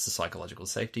 That's the psychological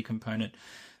safety component.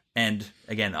 And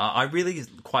again, I really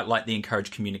quite like the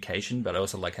encourage communication, but I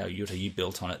also like how, Jutta, you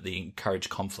built on it, the encourage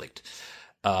conflict.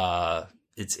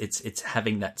 It's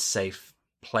having that safe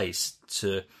place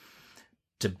to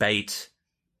debate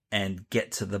and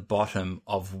get to the bottom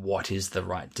of what is the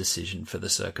right decision for the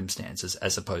circumstances,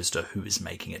 as opposed to who is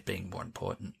making it being more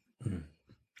important. Mm.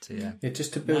 So yeah,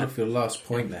 just to build off your last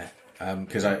point there,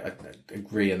 because I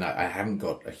agree, and I haven't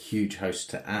got a huge host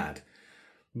to add,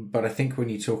 but I think when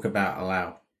you talk about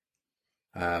allow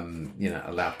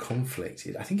conflict,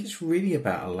 I think it's really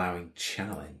about allowing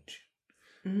challenge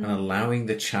and allowing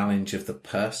the challenge of the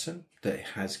person that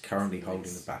has currently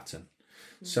holding the baton.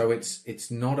 So it's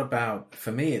not about,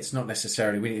 for me, it's not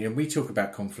necessarily, we talk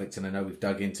about conflict, and I know we've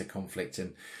dug into conflict,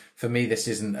 and for me, this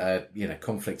isn't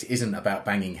conflict isn't about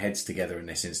banging heads together in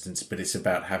this instance, but it's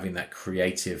about having that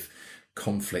creative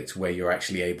conflict where you're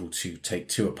actually able to take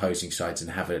two opposing sides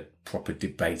and have a proper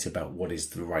debate about what is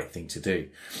the right thing to do.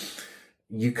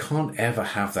 You can't ever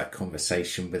have that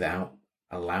conversation without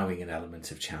allowing an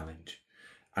element of challenge.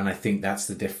 And I think that's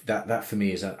that for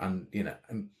me is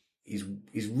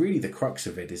really the crux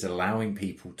of it, is allowing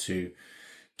people to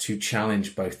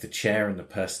challenge both the chair and the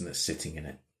person that's sitting in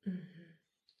it. Mm-hmm.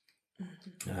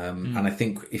 Mm-hmm. And I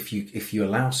think if you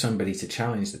allow somebody to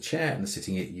challenge the chair and the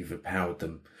sitting in it, you've empowered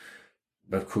them.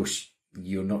 But of course,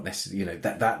 you're not necessarily,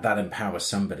 that empowers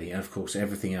somebody. And of course,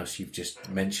 everything else you've just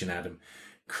mentioned, Adam,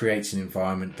 creates an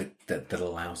environment that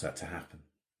allows that to happen.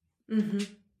 Mm-hmm.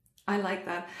 I like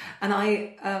that.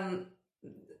 And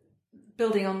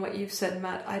building on what you've said,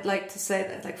 Matt, I'd like to say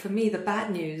that, like, for me, the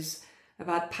bad news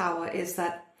about power is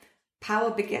that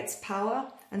power begets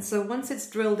power. And so once it's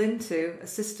drilled into a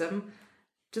system,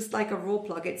 just like a raw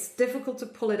plug, it's difficult to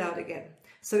pull it out again.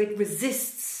 So it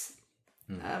resists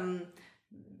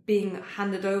being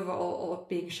handed over or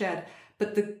being shared.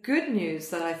 But the good news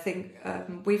that I think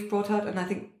we've brought out, and I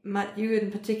think, Matt, you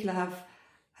in particular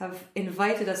have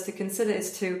invited us to consider,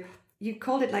 is to, you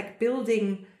called it like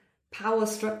building power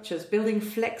structures, building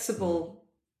flexible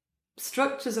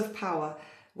structures of power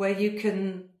where you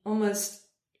can almost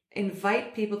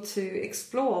invite people to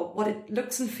explore what it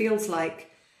looks and feels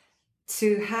like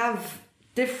to have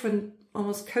different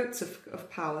almost coats of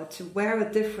power, to wear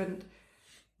a different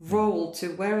role,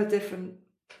 to wear a different,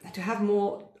 to have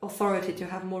more authority, to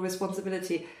have more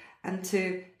responsibility, and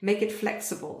to make it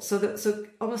flexible. So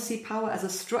almost see power as a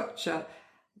structure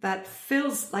that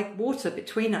fills, like water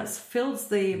between us, fills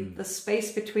the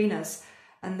space between us,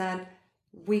 and that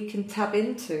we can tap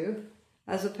into,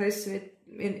 as opposed to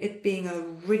it being a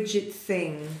rigid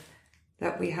thing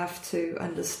that we have to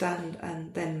understand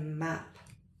and then map.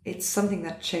 It's something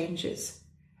that changes.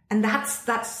 And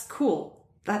that's cool.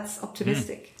 That's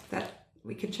optimistic that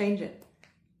we can change it.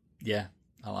 Yeah,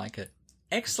 I like it.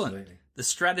 Excellent. Absolutely. The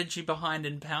strategy behind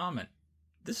empowerment.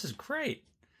 This is great.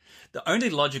 The only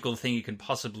logical thing you can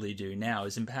possibly do now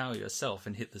is empower yourself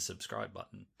and hit the subscribe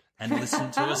button and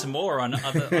listen to us more on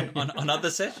other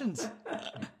sessions.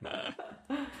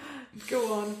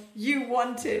 Go on. You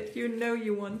want it. You know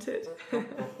you want it.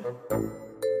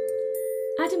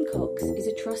 Adam Cox is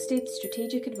a trusted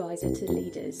strategic advisor to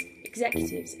leaders,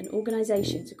 executives and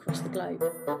organisations across the globe.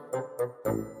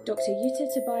 Dr.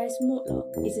 Jutta Tobias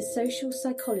Mortlock is a social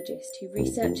psychologist who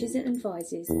researches and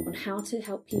advises on how to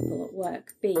help people at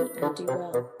work be and do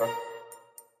well.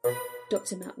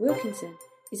 Dr. Matt Wilkinson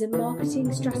is a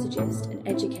marketing strategist and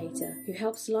educator who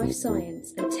helps life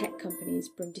science and tech companies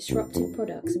bring disruptive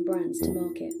products and brands to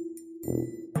market.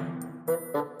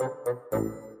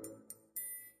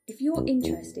 If you're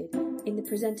interested in the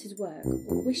presenters' work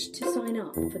or wish to sign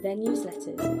up for their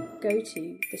newsletters, go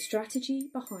to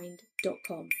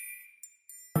thestrategybehind.com.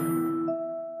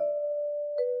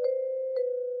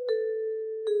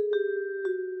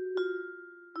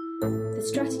 The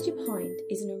Strategy Behind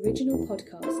is an original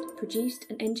podcast produced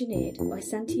and engineered by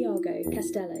Santiago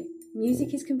Castello.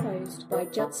 Music is composed by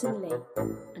Judson Lee.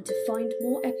 And to find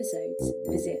more episodes,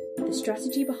 visit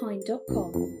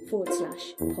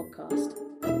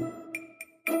thestrategybehind.com/podcast.